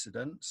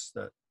coincidence,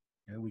 that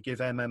we give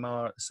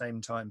MMR at the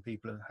same time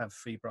people have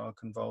febrile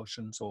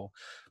convulsions, or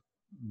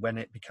when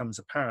it becomes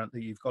apparent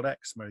that you've got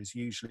eczema is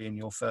usually in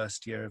your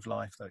first year of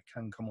life, that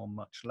can come on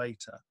much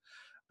later.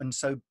 And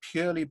so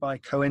purely by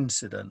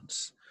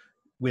coincidence,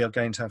 we are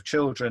going to have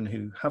children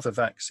who have a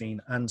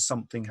vaccine and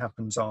something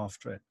happens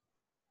after it.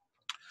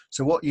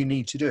 So what you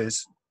need to do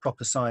is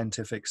proper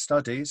scientific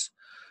studies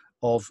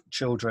of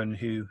children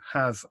who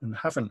have and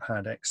haven't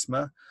had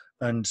eczema,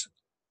 and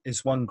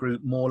is one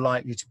group more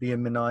likely to be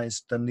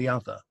immunized than the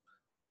other?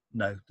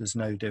 No, there's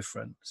no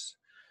difference.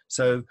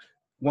 So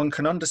one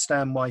can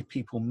understand why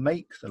people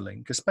make the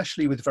link,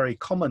 especially with very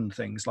common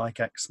things like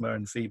eczema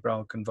and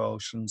febrile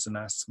convulsions and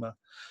asthma.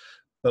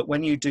 But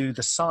when you do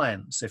the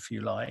science, if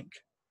you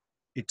like,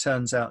 it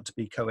turns out to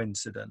be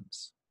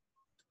coincidence.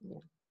 Yeah.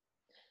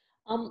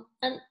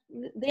 And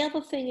the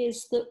other thing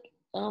is that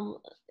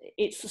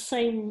it's the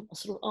same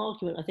sort of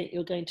argument I think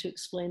you're going to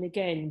explain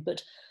again,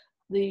 but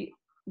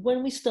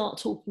when we start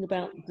talking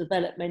about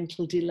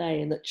developmental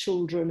delay and that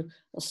children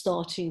are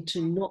starting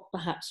to not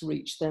perhaps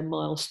reach their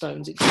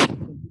milestones,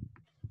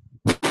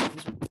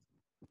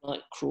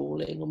 like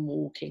crawling and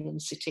walking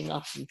and sitting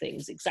up and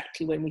things,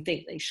 exactly when we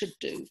think they should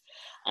do,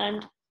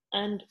 and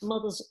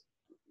mothers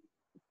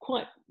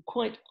quite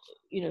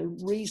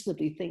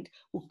reasonably think,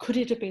 well, could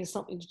it have been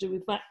something to do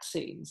with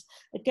vaccines?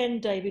 Again,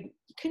 David,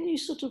 can you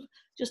sort of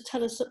just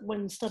tell us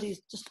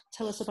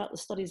about the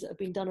studies that have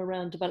been done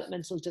around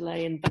developmental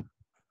delay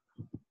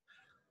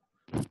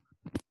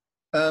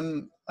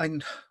and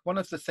one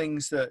of the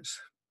things that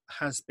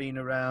has been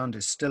around,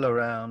 is still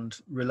around,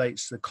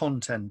 relates to the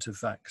content of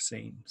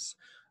vaccines.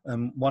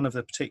 One of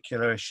the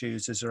particular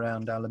issues is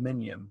around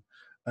aluminium,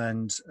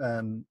 and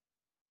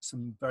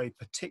some very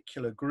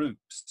particular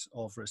groups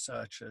of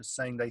researchers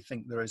saying they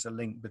think there is a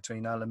link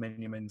between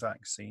aluminium in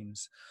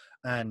vaccines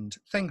and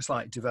things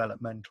like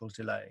developmental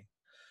delay.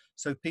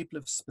 So people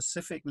have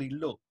specifically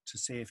looked to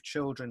see if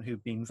children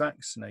who've been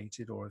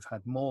vaccinated or have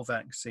had more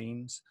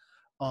vaccines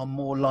are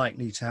more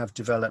likely to have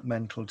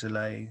developmental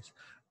delays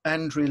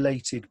and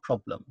related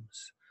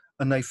problems,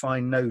 and they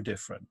find no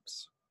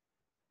difference.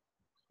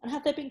 And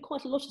have there been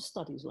quite a lot of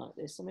studies like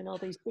this? I mean, are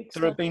these big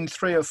studies? There have been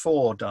 3 or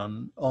 4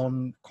 done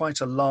on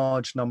quite a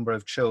large number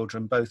of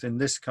children, both in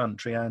this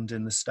country and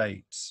in the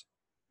States.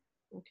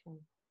 Okay,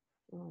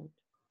 right.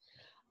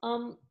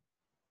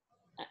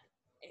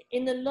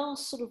 In the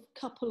last sort of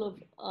couple of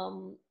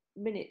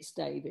minutes,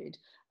 David,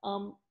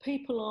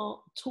 people are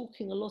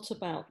talking a lot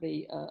about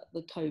the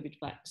COVID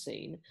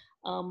vaccine,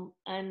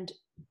 and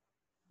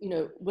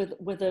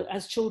whether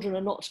as children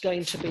are not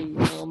going to be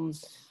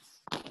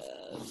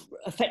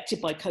affected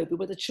by COVID,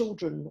 whether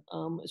children,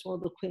 it's one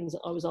of the things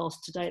that I was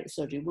asked today at the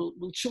surgery,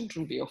 will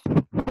children be offered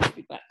a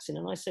COVID vaccine?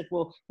 And I said,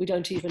 well, we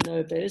don't even know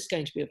if there is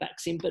going to be a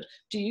vaccine, but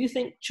do you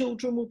think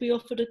children will be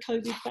offered a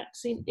COVID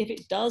vaccine if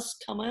it does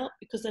come out,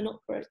 because they're not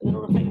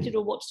affected,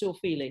 or what's your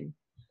feeling?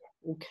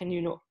 Or can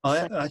you not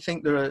say? I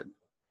think there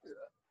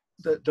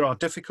there are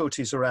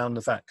difficulties around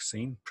the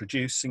vaccine,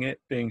 producing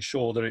it, being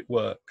sure that it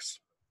works.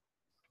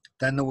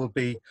 Then there will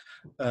be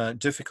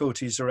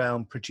difficulties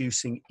around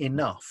producing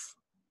enough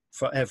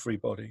for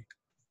everybody.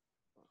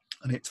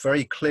 And it's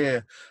very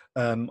clear,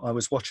 I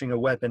was watching a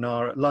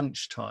webinar at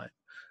lunchtime,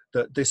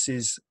 that this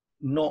is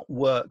not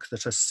work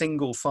that a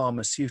single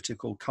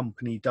pharmaceutical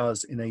company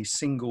does in a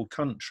single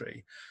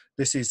country.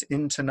 This is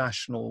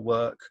international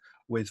work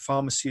with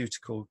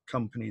pharmaceutical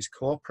companies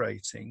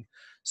cooperating,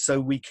 so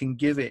we can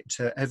give it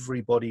to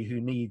everybody who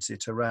needs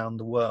it around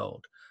the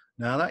world.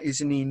 Now, that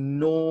is an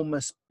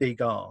enormous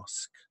big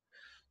ask.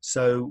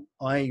 So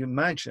I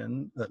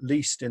imagine, at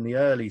least in the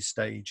early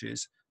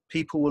stages,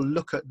 people will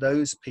look at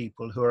those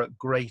people who are at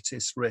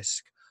greatest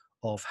risk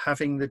of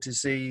having the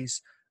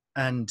disease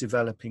and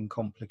developing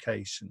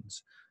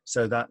complications.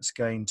 So that's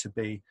going to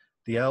be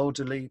the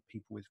elderly,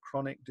 people with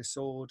chronic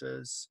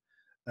disorders,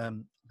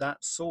 that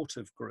sort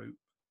of group.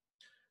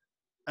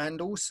 And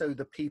also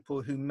the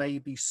people who may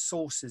be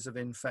sources of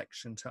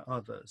infection to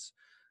others.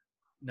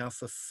 Now,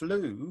 for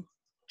flu,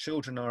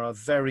 children are a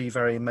very,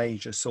 very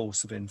major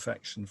source of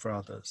infection for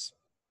others.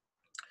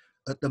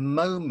 At the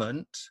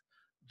moment,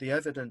 the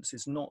evidence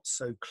is not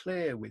so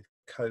clear with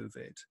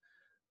COVID,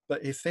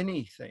 but if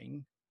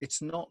anything,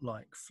 it's not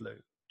like flu.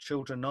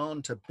 Children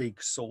aren't a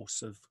big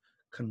source of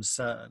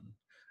concern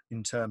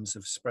in terms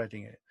of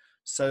spreading it.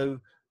 So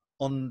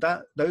on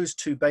those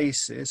two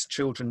bases,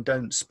 children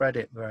don't spread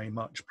it very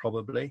much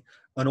probably,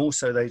 and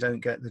also they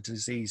don't get the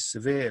disease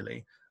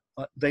severely.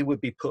 They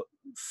would be put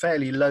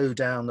fairly low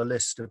down the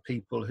list of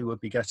people who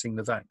would be getting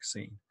the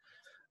vaccine.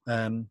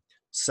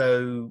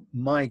 So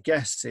my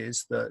guess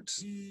is that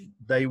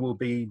they will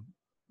be,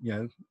 you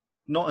know,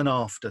 not an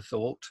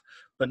afterthought,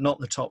 but not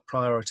the top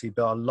priority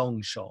by a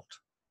long shot.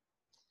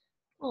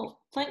 Well,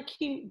 thank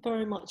you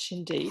very much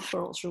indeed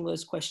for answering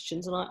those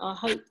questions. And I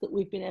hope that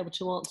we've been able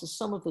to answer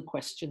some of the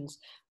questions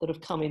that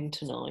have come in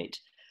tonight.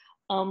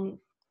 And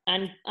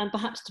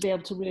perhaps to be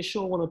able to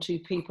reassure one or two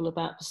people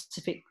about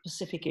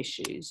specific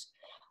issues.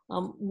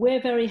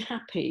 We're very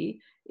happy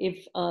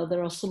if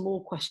there are some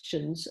more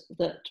questions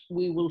that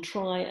we will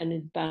try, and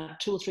in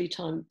about 2 or 3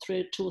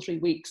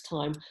 weeks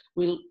time,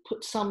 we'll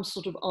put some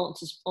sort of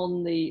answers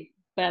on the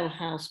Bell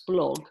House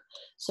blog.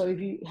 So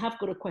if you have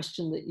got a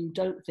question that you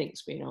don't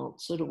think's been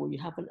answered, or you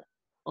haven't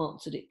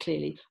answered it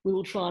clearly, we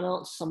will try and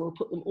answer some. We'll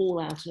put them all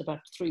out in about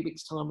 3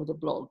 weeks time with a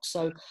blog.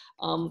 So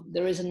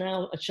there is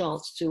now a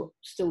chance to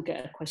still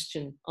get a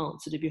question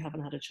answered if you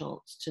haven't had a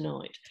chance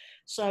tonight.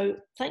 So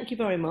thank you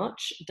very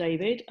much,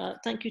 David.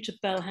 Thank you to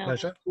Bell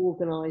House for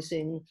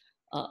organising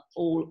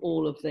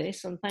all of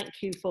this, and thank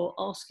you for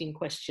asking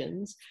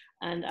questions.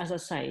 And as I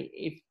say,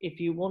 if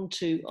you want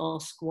to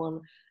ask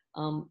one,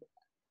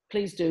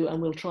 please do,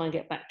 and we'll try and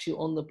get back to you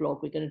on the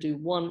blog. We're going to do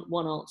one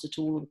answer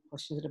to all of the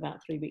questions in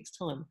about 3 weeks'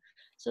 time.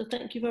 So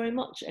thank you very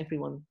much,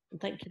 everyone. And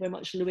thank you very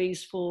much,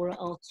 Louise, for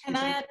asking. Can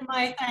I add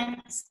my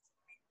thanks?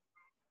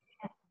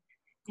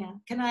 Yeah.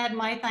 Can I add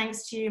my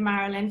thanks to you,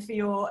 Marilyn, for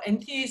your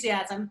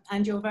enthusiasm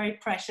and your very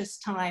precious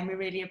time. We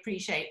really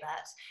appreciate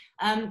that.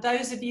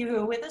 Those of you who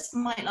are with us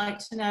might like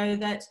to know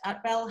that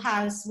at Bell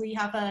House, we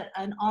have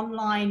an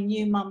online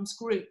new mums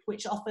group,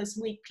 which offers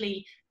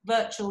weekly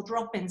virtual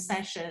drop-in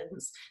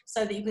sessions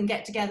so that you can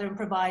get together and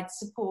provide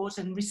support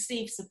and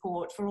receive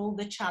support for all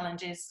the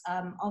challenges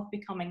of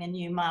becoming a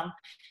new mum.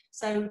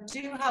 So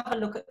do have a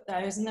look at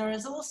those. And there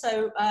is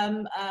also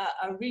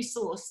a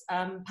resource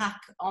pack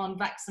on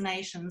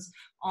vaccinations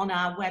on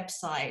our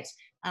website.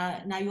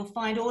 Now you'll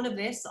find all of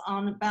this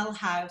on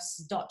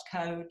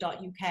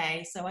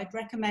bellhouse.co.uk. So I'd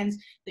recommend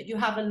that you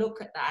have a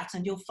look at that,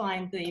 and you'll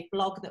find the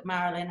blog that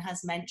Marilyn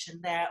has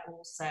mentioned there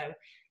also.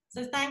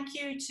 So thank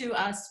you to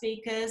our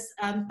speakers.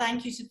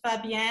 Thank you to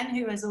Fabienne,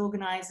 who has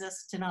organised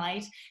us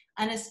tonight.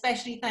 And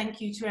especially thank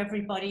you to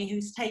everybody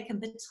who's taken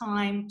the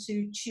time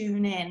to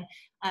tune in.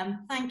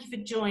 Thank you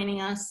for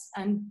joining us,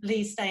 and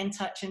please stay in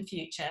touch in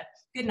future.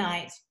 Good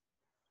night.